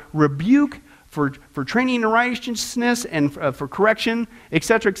for rebuke, for training in righteousness, and for correction,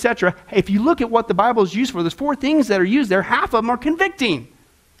 etc., etc. If you look at what the Bible is used for, there's 4 things that are used there. Half of them are convicting.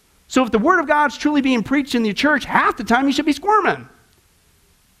 So if the Word of God is truly being preached in the church, half the time you should be squirming.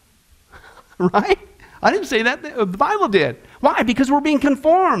 Right? I didn't say that. The Bible did. Why? Because we're being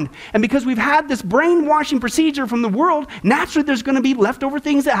conformed. And because we've had this brainwashing procedure from the world, naturally there's going to be leftover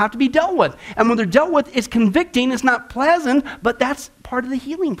things that have to be dealt with. And when they're dealt with, it's convicting. It's not pleasant, but that's part of the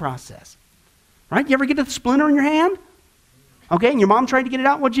healing process. Right? You ever get a splinter in your hand? Okay, and your mom tried to get it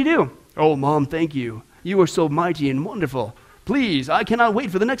out. What'd you do? Oh, Mom, thank you. You are so mighty and wonderful. Please, I cannot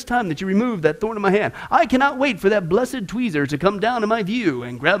wait for the next time that you remove that thorn in my hand. I cannot wait for that blessed tweezer to come down to my view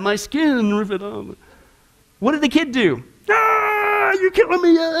and grab my skin and rip it off. What did the kid do? Ah, you're killing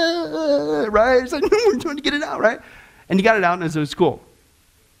me, right? It's like, no, we're trying to get it out, right? And you got it out, and it's cool.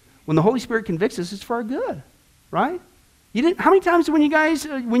 When the Holy Spirit convicts us, it's for our good, right? How many times when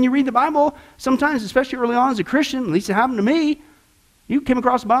you read the Bible, sometimes, especially early on as a Christian, at least it happened to me, you came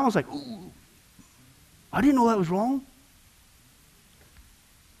across the Bible, it's like, ooh, I didn't know that was wrong.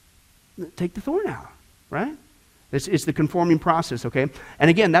 Take the thorn out, right? It's the conforming process, okay? And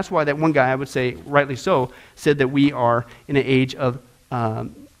again, that's why that one guy, I would say, rightly so, said that we are in an age of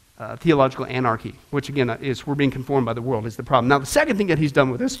theological anarchy, which again is we're being conformed by the world is the problem. Now, the second thing that he's done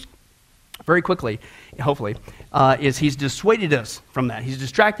with us, very quickly, hopefully, is he's dissuaded us from that. He's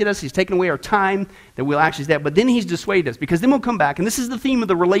distracted us. He's taken away our time that we'll actually do that. But then he's dissuaded us, because then we'll come back, and this is the theme of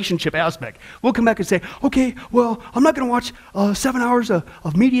the relationship aspect. We'll come back and say, okay, well, I'm not going to watch 7 hours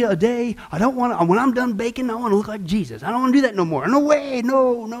of media a day. I don't want to, when I'm done baking, I want to look like Jesus. I don't want to do that no more. No way,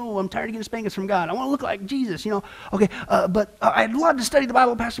 no, I'm tired of getting spankings from God. I want to look like Jesus, Okay, but I'd love to study the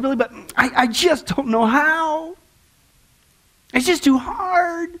Bible, Pastor Billy, but I just don't know how. It's just too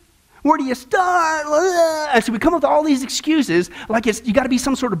hard. Where do you start? And so we come up with all these excuses, like you got to be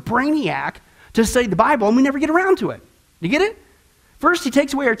some sort of brainiac to study the Bible, and we never get around to it. You get it? First, he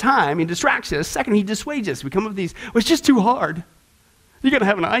takes away our time, he distracts us. Second, he dissuades us. We come up with these, well, it's just too hard. You got to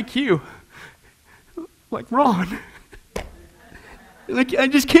have an IQ like Ron. I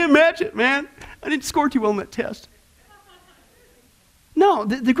just can't match it, man. I didn't score too well on that test. No,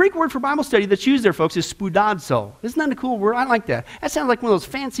 the Greek word for Bible study that's used there, folks, is spoudazo. Isn't that a cool word? I like that. That sounds like one of those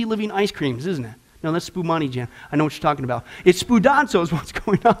fancy living ice creams, isn't it? No, that's spumani, Jan. I know what you're talking about. It's spoudazo is what's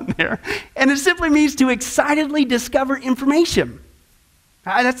going on there. And it simply means to excitedly discover information.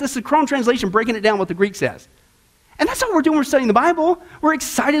 That's the Chrome translation breaking it down what the Greek says. And that's all we're doing when we're studying the Bible. We're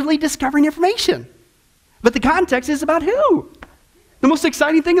excitedly discovering information. But the context is about who? The most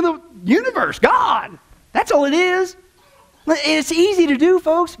exciting thing in the universe, God. That's all it is. It's easy to do,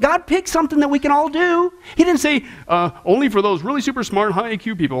 folks. God picked something that we can all do. He didn't say, only for those really super smart, high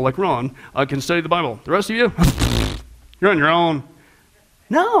IQ people like Ron can study the Bible. The rest of you, you're on your own.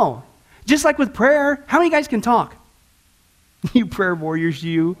 No. Just like with prayer, how many guys can talk? You prayer warriors,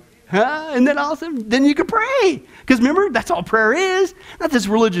 you. Huh? Isn't that awesome? Then you can pray. Because remember, that's all prayer is. Not this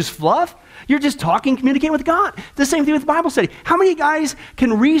religious fluff. You're just talking, communicating with God. The same thing with Bible study. How many guys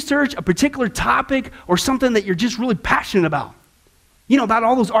can research a particular topic or something that you're just really passionate about? About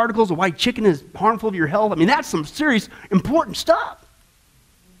all those articles of why chicken is harmful to your health. I mean, that's some serious, important stuff.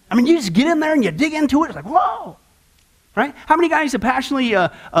 I mean, you just get in there and you dig into it. It's like, whoa. Right? How many guys have passionately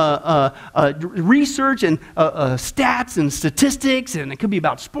research and stats and statistics, and it could be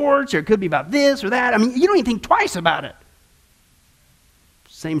about sports or it could be about this or that. I mean, you don't even think twice about it.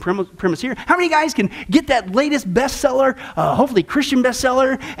 Same premise here. How many guys can get that latest bestseller, hopefully Christian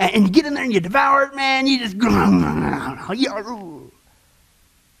bestseller, and you get in there and you devour it, man, you just...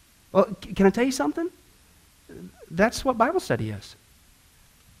 Well, can I tell you something? That's what Bible study is.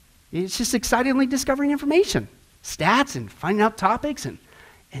 It's just excitedly discovering information, stats, and finding out topics, and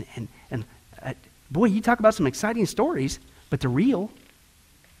boy, you talk about some exciting stories, but they're real.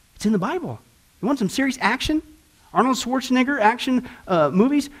 It's in the Bible. You want some serious action? Arnold Schwarzenegger action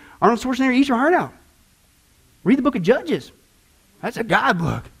movies. Arnold Schwarzenegger, eat your heart out. Read the book of Judges. That's a God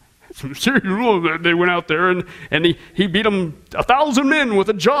book. Some serious rules that they went out there and he beat them 1,000 men with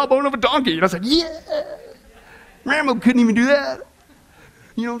a jawbone of a donkey. And I said, yeah. Rambo couldn't even do that.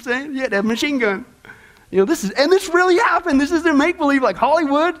 You know what I'm saying? You had to have a machine gun. This really happened. This isn't make-believe like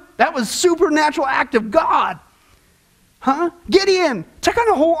Hollywood. That was supernatural act of God. Huh? Gideon took on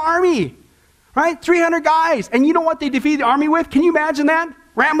a whole army, right? 300 guys. And you know what they defeated the army with? Can you imagine that?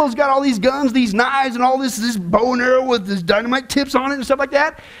 Rambo's got all these guns, these knives, and all this bow and arrow with this dynamite tips on it and stuff like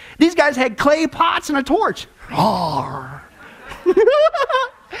that. These guys had clay pots and a torch. That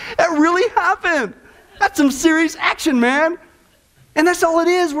really happened. That's some serious action, man. And that's all it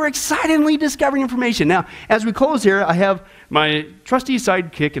is. We're excitedly discovering information. Now, as we close here, I have my trusty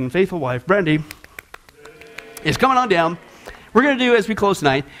sidekick and faithful wife, Brandy, is coming on down. We're going to do as we close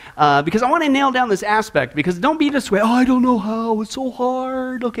tonight, because I want to nail down this aspect, because don't be this way, I don't know how, it's so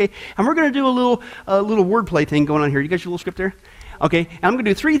hard. Okay, and we're going to do a little wordplay thing going on here. You got your little script there? Okay, and I'm going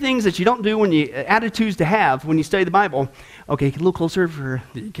to do 3 things that you don't do when you, attitudes to have when you study the Bible. Okay, get a little closer for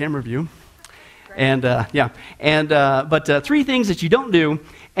the camera view. And, but 3 things that you don't do.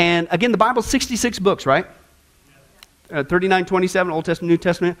 And again, the Bible's 66 books, right? 39, 27, Old Testament, New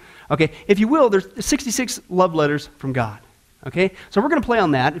Testament. Okay, if you will, there's 66 love letters from God. Okay, so we're going to play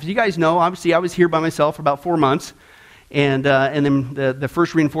on that. If you guys know, obviously I was here by myself for about 4 months. And then the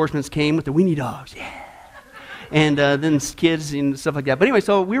first reinforcements came with the weenie dogs. Yeah. And then kids and stuff like that. But anyway,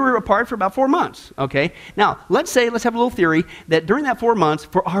 so we were apart for about 4 months. Okay, now let's have a little theory that during that 4 months,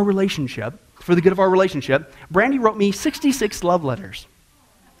 for our relationship, for the good of our relationship, Brandy wrote me 66 love letters.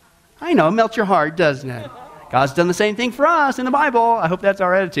 I know, it melts your heart, doesn't it? God's done the same thing for us in the Bible. I hope that's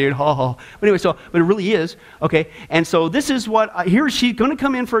our attitude. But anyway, but it really is. Okay, and so this is what, here she's going to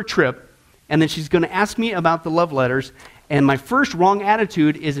come in for a trip, and then she's going to ask me about the love letters, and my first wrong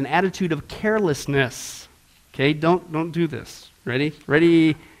attitude is an attitude of carelessness. Okay, don't do this. Ready?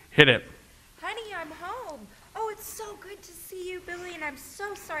 Ready, hit it. Honey, I'm home. Oh, it's so good to see you, Billy, and I'm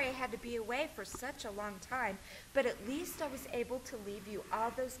so sorry I had to be away for such a long time, but at least I was able to leave you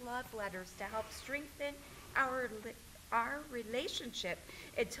all those love letters to help strengthen our relationship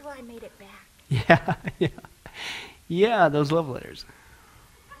until I made it back. Yeah, those love letters.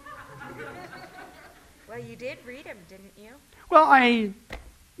 Well, you did read them, didn't you? Well, I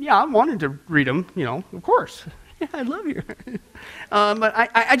wanted to read them, of course. Yeah, I love you. But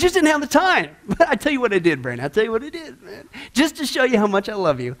I just didn't have the time. But I tell you what I did, Brandon. I'll tell you what I did, man. Just to show you how much I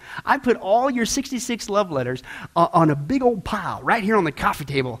love you, I put all your 66 love letters on a big old pile right here on the coffee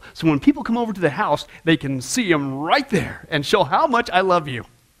table. So when people come over to the house, they can see them right there and show how much I love you.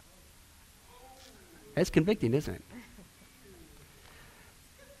 That's convicting, isn't it?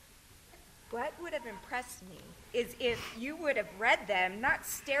 What would have impressed me is if you would have read them, not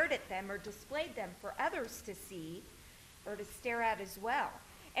stared at them or displayed them for others to see or to stare at as well.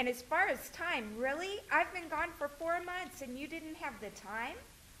 And as far as time, really? I've been gone for 4 months and you didn't have the time?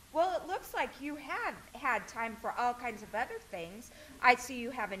 Well, it looks like you have had time for all kinds of other things. I see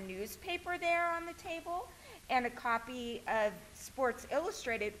you have a newspaper there on the table and a copy of Sports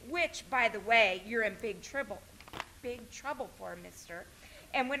Illustrated, which, by the way, you're in big trouble for, mister.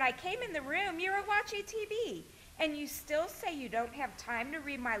 And when I came in the room, you were watching TV. And you still say you don't have time to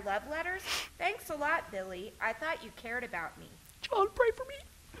read my love letters? Thanks a lot, Billy. I thought you cared about me. John, pray for me.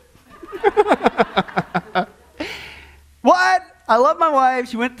 What? I love my wife.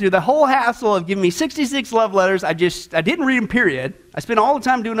 She went through the whole hassle of giving me 66 love letters. I didn't read them, period. I spent all the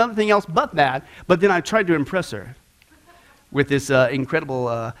time doing nothing else but that. But then I tried to impress her with this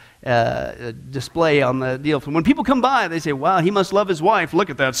incredible display on the deal. When people come by, they say, wow, he must love his wife.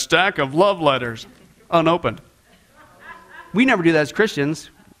 Look at that stack of love letters unopened. We never do that as Christians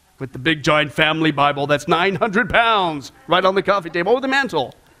with the big giant family Bible that's 900 pounds right on the coffee table or the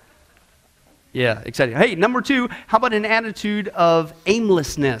mantle. Yeah, exciting. Hey, number 2, how about an attitude of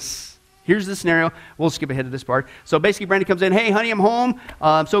aimlessness? Here's the scenario. We'll skip ahead to this part. So basically, Brandy comes in, hey, honey, I'm home.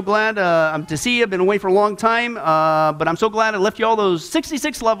 I'm so glad to see you. I've been away for a long time, but I'm so glad I left you all those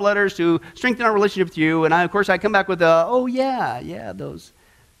 66 love letters to strengthen our relationship with you. And of course, I come back with, those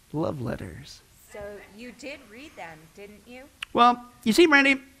love letters. So you did read them, didn't you? Well, you see,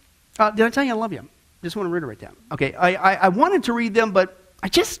 Brandy, did I tell you I love you? Just want to reiterate that. Okay, I wanted to read them, but I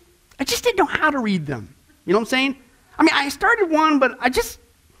just didn't know how to read them. You know what I'm saying? I mean, I started one, but I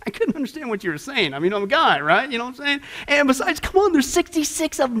couldn't understand what you were saying. I mean, I'm a guy, right? You know what I'm saying? And besides, come on, there's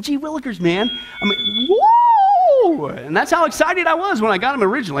 66 of them. Gee willikers, man. I mean, whoa! And that's how excited I was when I got them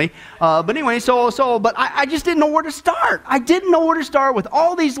originally. But anyway, but I just didn't know where to start. I didn't know where to start with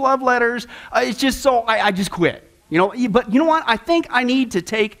all these love letters. It's just I just quit. But you know what? I think I need to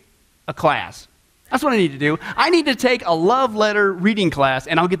take a class. That's what I need to do. I need to take a love letter reading class,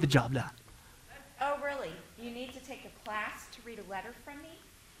 and I'll get the job done. Oh, really? You need to take a class to read a letter from me?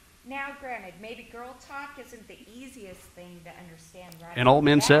 Now, granted, maybe girl talk isn't the easiest thing to understand, right? And all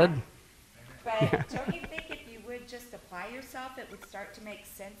men said? But don't you think if you would just apply yourself, it would start to make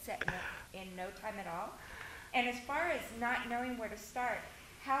sense in no time at all? And as far as not knowing where to start,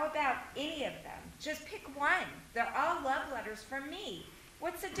 how about any of them? Just pick one. They're all love letters from me.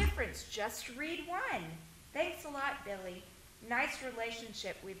 What's the difference? Just read one. Thanks a lot, Billy. Nice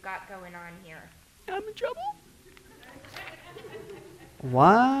relationship we've got going on here. I'm in trouble.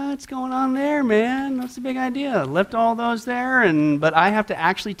 What's going on there, man? That's the big idea. Left all those there, but I have to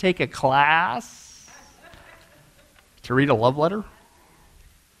actually take a class to read a love letter?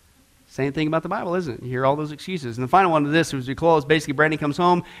 Same thing about the Bible, isn't it? You hear all those excuses. And the final one of this, as we close, basically Brandy comes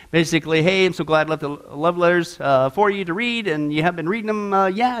home, basically, hey, I'm so glad I left the love letters for you to read, and you have been reading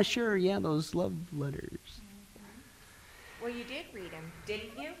them. Yeah, sure, yeah, those love letters. Well, you did read them,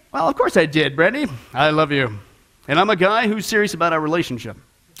 didn't you? Well, of course I did, Brandy. I love you. And I'm a guy who's serious about our relationship.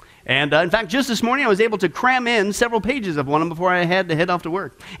 And in fact, just this morning, I was able to cram in several pages of one of them before I had to head off to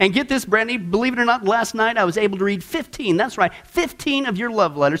work. And get this, Brandy, believe it or not, last night I was able to read 15. That's right, 15 of your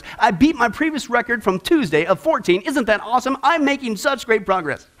love letters. I beat my previous record from Tuesday of 14. Isn't that awesome? I'm making such great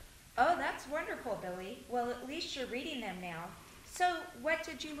progress. Oh, that's wonderful, Billy. Well, at least you're reading them now. So what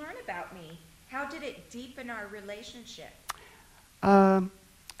did you learn about me? How did it deepen our relationship?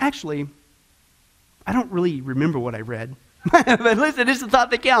 Actually, I don't really remember what I read. But listen, it's the thought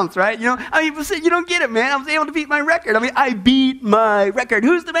that counts, right? You don't get it, man. I was able to beat my record. I beat my record.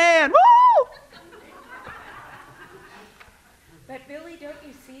 Who's the man? Woo! But Billy, don't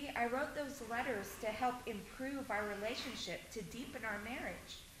you see? I wrote those letters to help improve our relationship, to deepen our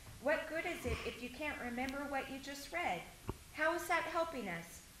marriage. What good is it if you can't remember what you just read? How is that helping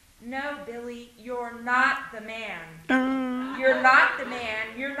us? No, Billy, you're not the man. You're not the man.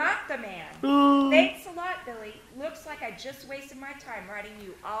 You're not the man. Thanks a lot, Billy. Looks like I just wasted my time writing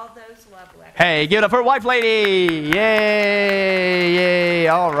you all those love letters. Hey, give it up for wife lady. Yay, yay.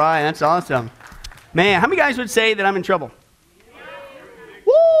 All right, that's awesome. Man, how many guys would say that I'm in trouble?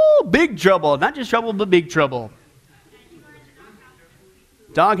 Woo, big trouble. Not just trouble, but big trouble.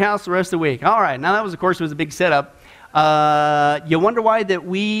 Doghouse the rest of the week. All right, now that was, of course, was a big setup. You wonder why that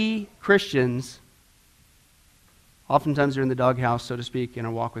we Christians oftentimes are in the doghouse, so to speak, in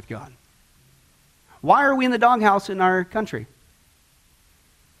our walk with God. Why are we in the doghouse in our country?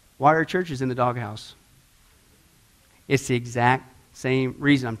 Why are churches in the doghouse? It's the exact same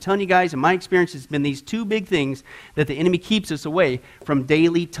reason. I'm telling you guys, in my experience, it's been these two big things that the enemy keeps us away from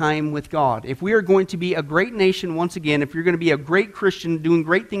daily time with God. If we are going to be a great nation once again, if you're going to be a great Christian doing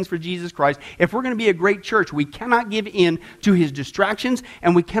great things for Jesus Christ, if we're going to be a great church, we cannot give in to his distractions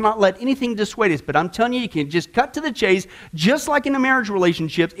and we cannot let anything dissuade us. But I'm telling you can just cut to the chase, just like in a marriage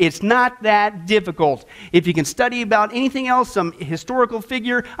relationship. It's not that difficult. If you can study about anything else, some historical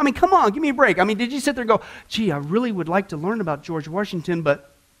figure, come on, give me a break. Did you sit there and go, gee, I really would like to learn about George Washington,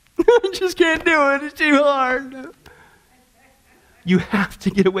 but I just can't do it. It's too hard. You have to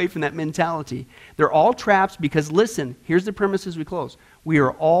get away from that mentality. They're all traps because, listen, here's the premise as we close. We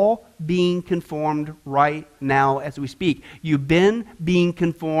are all being conformed right now as we speak. You've been being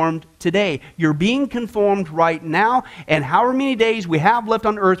conformed today. You're being conformed right now, and however many days we have left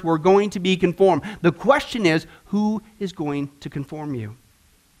on earth, we're going to be conformed. The question is, who is going to conform you?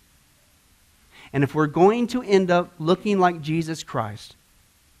 And if we're going to end up looking like Jesus Christ,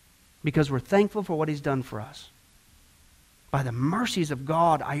 because we're thankful for what he's done for us, by the mercies of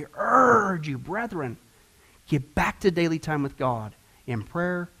God, I urge you, brethren, get back to daily time with God in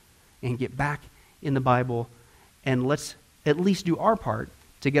prayer and get back in the Bible, and let's at least do our part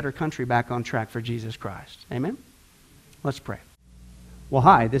to get our country back on track for Jesus Christ. Amen? Let's pray. Well,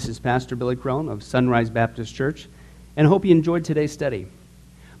 hi, this is Pastor Billy Crone of Sunrise Baptist Church, and I hope you enjoyed today's study.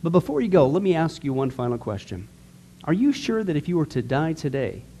 But before you go, let me ask you one final question. Are you sure that if you were to die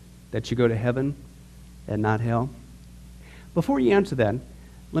today, that you go to heaven and not hell? Before you answer that,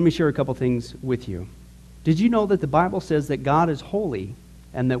 let me share a couple things with you. Did you know that the Bible says that God is holy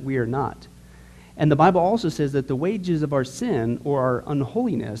and that we are not? And the Bible also says that the wages of our sin or our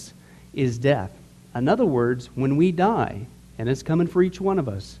unholiness is death. In other words, when we die, and it's coming for each one of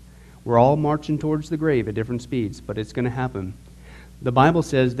us, we're all marching towards the grave at different speeds, but it's going to happen. The Bible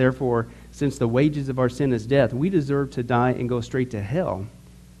says, therefore, since the wages of our sin is death, we deserve to die and go straight to hell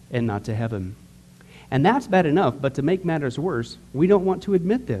and not to heaven. And that's bad enough, but to make matters worse, we don't want to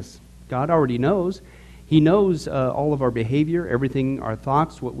admit this. God already knows. He knows all of our behavior, everything, our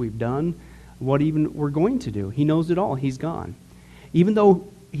thoughts, what we've done, what even we're going to do. He knows it all. He's gone. Even though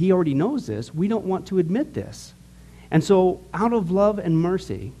he already knows this, we don't want to admit this. And so, out of love and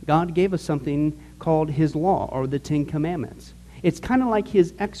mercy, God gave us something called his law, or the Ten Commandments. It's kind of like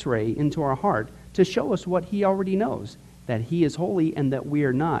his x-ray into our heart to show us what he already knows, that he is holy and that we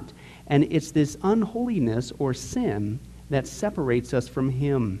are not. And it's this unholiness or sin that separates us from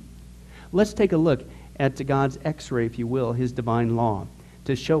him. Let's take a look at God's x-ray, if you will, his divine law,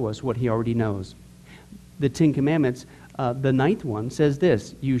 to show us what he already knows. The Ten Commandments, the ninth one says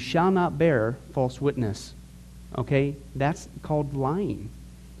this: you shall not bear false witness. Okay? That's called lying.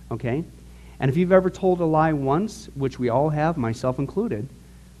 Okay? And if you've ever told a lie once, which we all have, myself included,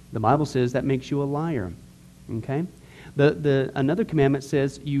 the Bible says that makes you a liar. Okay? Another commandment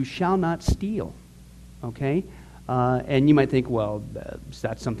says you shall not steal. Okay? And you might think, well,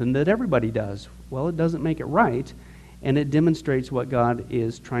 that's something that everybody does. Well, it doesn't make it right, and it demonstrates what God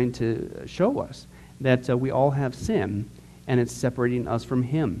is trying to show us, that we all have sin, and it's separating us from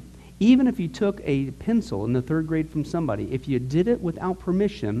him. Even if you took a pencil in the third grade from somebody, if you did it without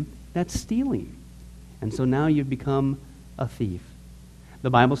permission, that's stealing. And so now you've become a thief. The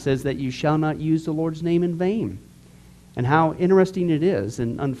Bible says that you shall not use the Lord's name in vain. And how interesting it is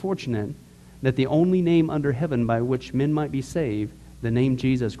and unfortunate that the only name under heaven by which men might be saved, the name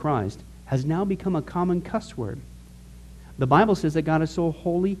Jesus Christ, has now become a common cuss word. The Bible says that God is so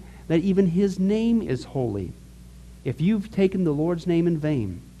holy that even his name is holy. If you've taken the Lord's name in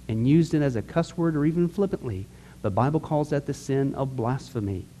vain and used it as a cuss word or even flippantly, the Bible calls that the sin of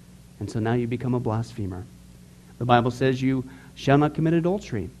blasphemy. And so now you become a blasphemer. The Bible says you shall not commit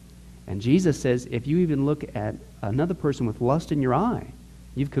adultery. And Jesus says if you even look at another person with lust in your eye,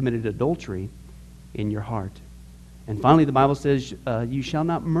 you've committed adultery in your heart. And finally, the Bible says you shall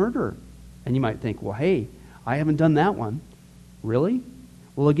not murder. And you might think, well, hey, I haven't done that one. Really?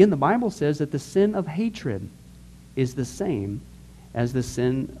 Well, again, the Bible says that the sin of hatred is the same as the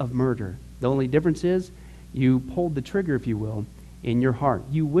sin of murder. The only difference is you pulled the trigger, if you will, in your heart.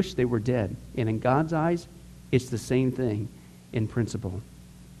 You wish they were dead. And in God's eyes, it's the same thing in principle.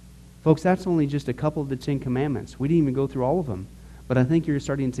 Folks, that's only just a couple of the Ten Commandments. We didn't even go through all of them. But I think you're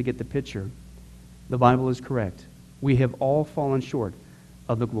starting to get the picture. The Bible is correct. We have all fallen short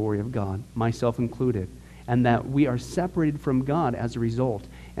of the glory of God, myself included, and that we are separated from God as a result.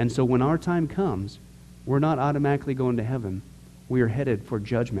 And so when our time comes, we're not automatically going to heaven. We are headed for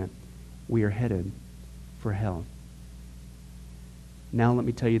judgment. We are headed for hell. Now let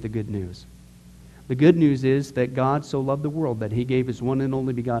me tell you the good news. The good news is that God so loved the world that he gave his one and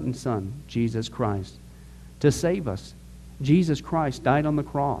only begotten Son, Jesus Christ, to save us. Jesus Christ died on the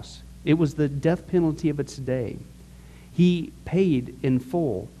cross. It was the death penalty of its day. He paid in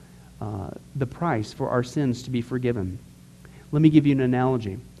full the price for our sins to be forgiven. Let me give you an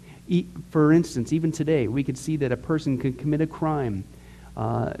analogy. For instance, even today, we could see that a person could commit a crime.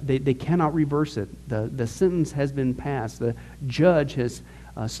 They cannot reverse it. The sentence has been passed. The judge has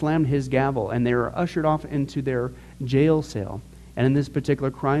slammed his gavel, and they are ushered off into their jail cell. And in this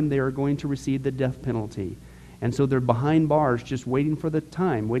particular crime, they are going to receive the death penalty. And so they're behind bars just waiting for the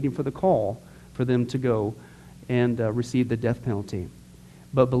time, waiting for the call for them to go and receive the death penalty.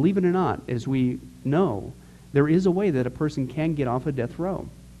 But believe it or not, as we know, there is a way that a person can get off a death row.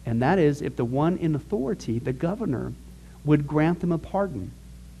 And that is if the one in authority, the governor, would grant them a pardon.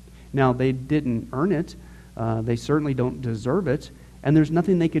 Now, they didn't earn it. They certainly don't deserve it. And there's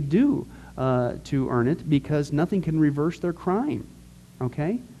nothing they could do to earn it because nothing can reverse their crime.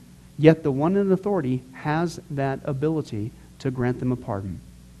 Okay? Yet the one in authority has that ability to grant them a pardon.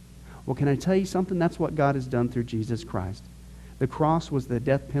 Well, can I tell you something? That's what God has done through Jesus Christ. The cross was the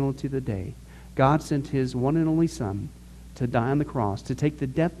death penalty of the day. God sent his one and only Son to die on the cross, to take the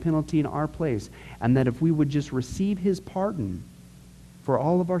death penalty in our place, and that if we would just receive his pardon for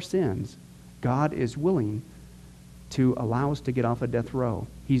all of our sins, God is willing to allow us to get off a death row.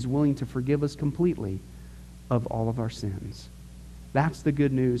 He's willing to forgive us completely of all of our sins. That's the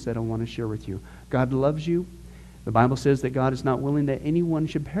good news that I want to share with you. God loves you. The Bible says that God is not willing that anyone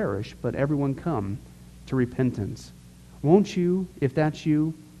should perish, but everyone come to repentance. Won't you, if that's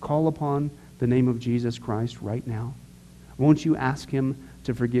you, call upon the name of Jesus Christ right now? Won't you ask him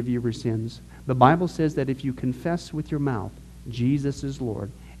to forgive you your sins? The Bible says that if you confess with your mouth Jesus is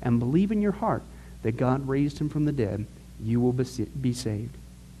Lord and believe in your heart that God raised him from the dead, you will be saved.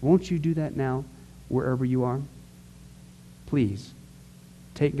 Won't you do that now, wherever you are? Please,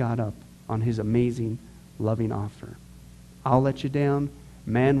 take God up on his amazing, loving offer. I'll let you down.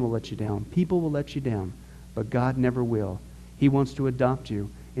 Man will let you down. People will let you down. But God never will. He wants to adopt you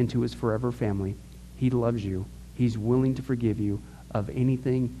into his forever family. He loves you. He's willing to forgive you of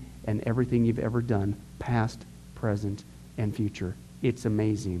anything and everything you've ever done, past, present, and future. It's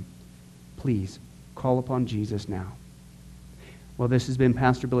amazing. Please, call upon Jesus now. Well, this has been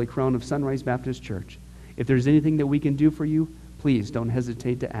Pastor Billy Crone of Sunrise Baptist Church. If there's anything that we can do for you, please don't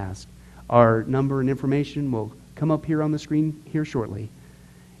hesitate to ask. Our number and information will come up here on the screen here shortly.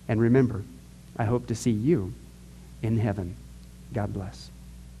 And remember, I hope to see you in heaven. God bless.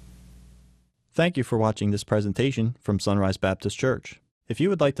 Thank you for watching this presentation from Sunrise Baptist Church. If you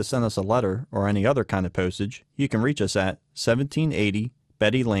would like to send us a letter or any other kind of postage, you can reach us at 1780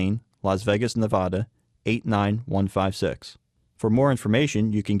 Betty Lane, Las Vegas, Nevada, 89156. For more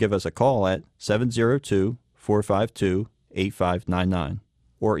information, you can give us a call at 702-452-8599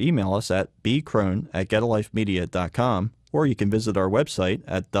 or email us at bcrone@getalifemedia.com, or you can visit our website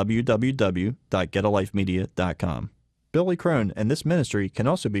at www.getalifemedia.com. Billy Crone and this ministry can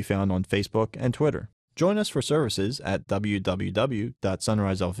also be found on Facebook and Twitter. Join us for services at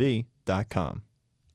www.sunriselv.com.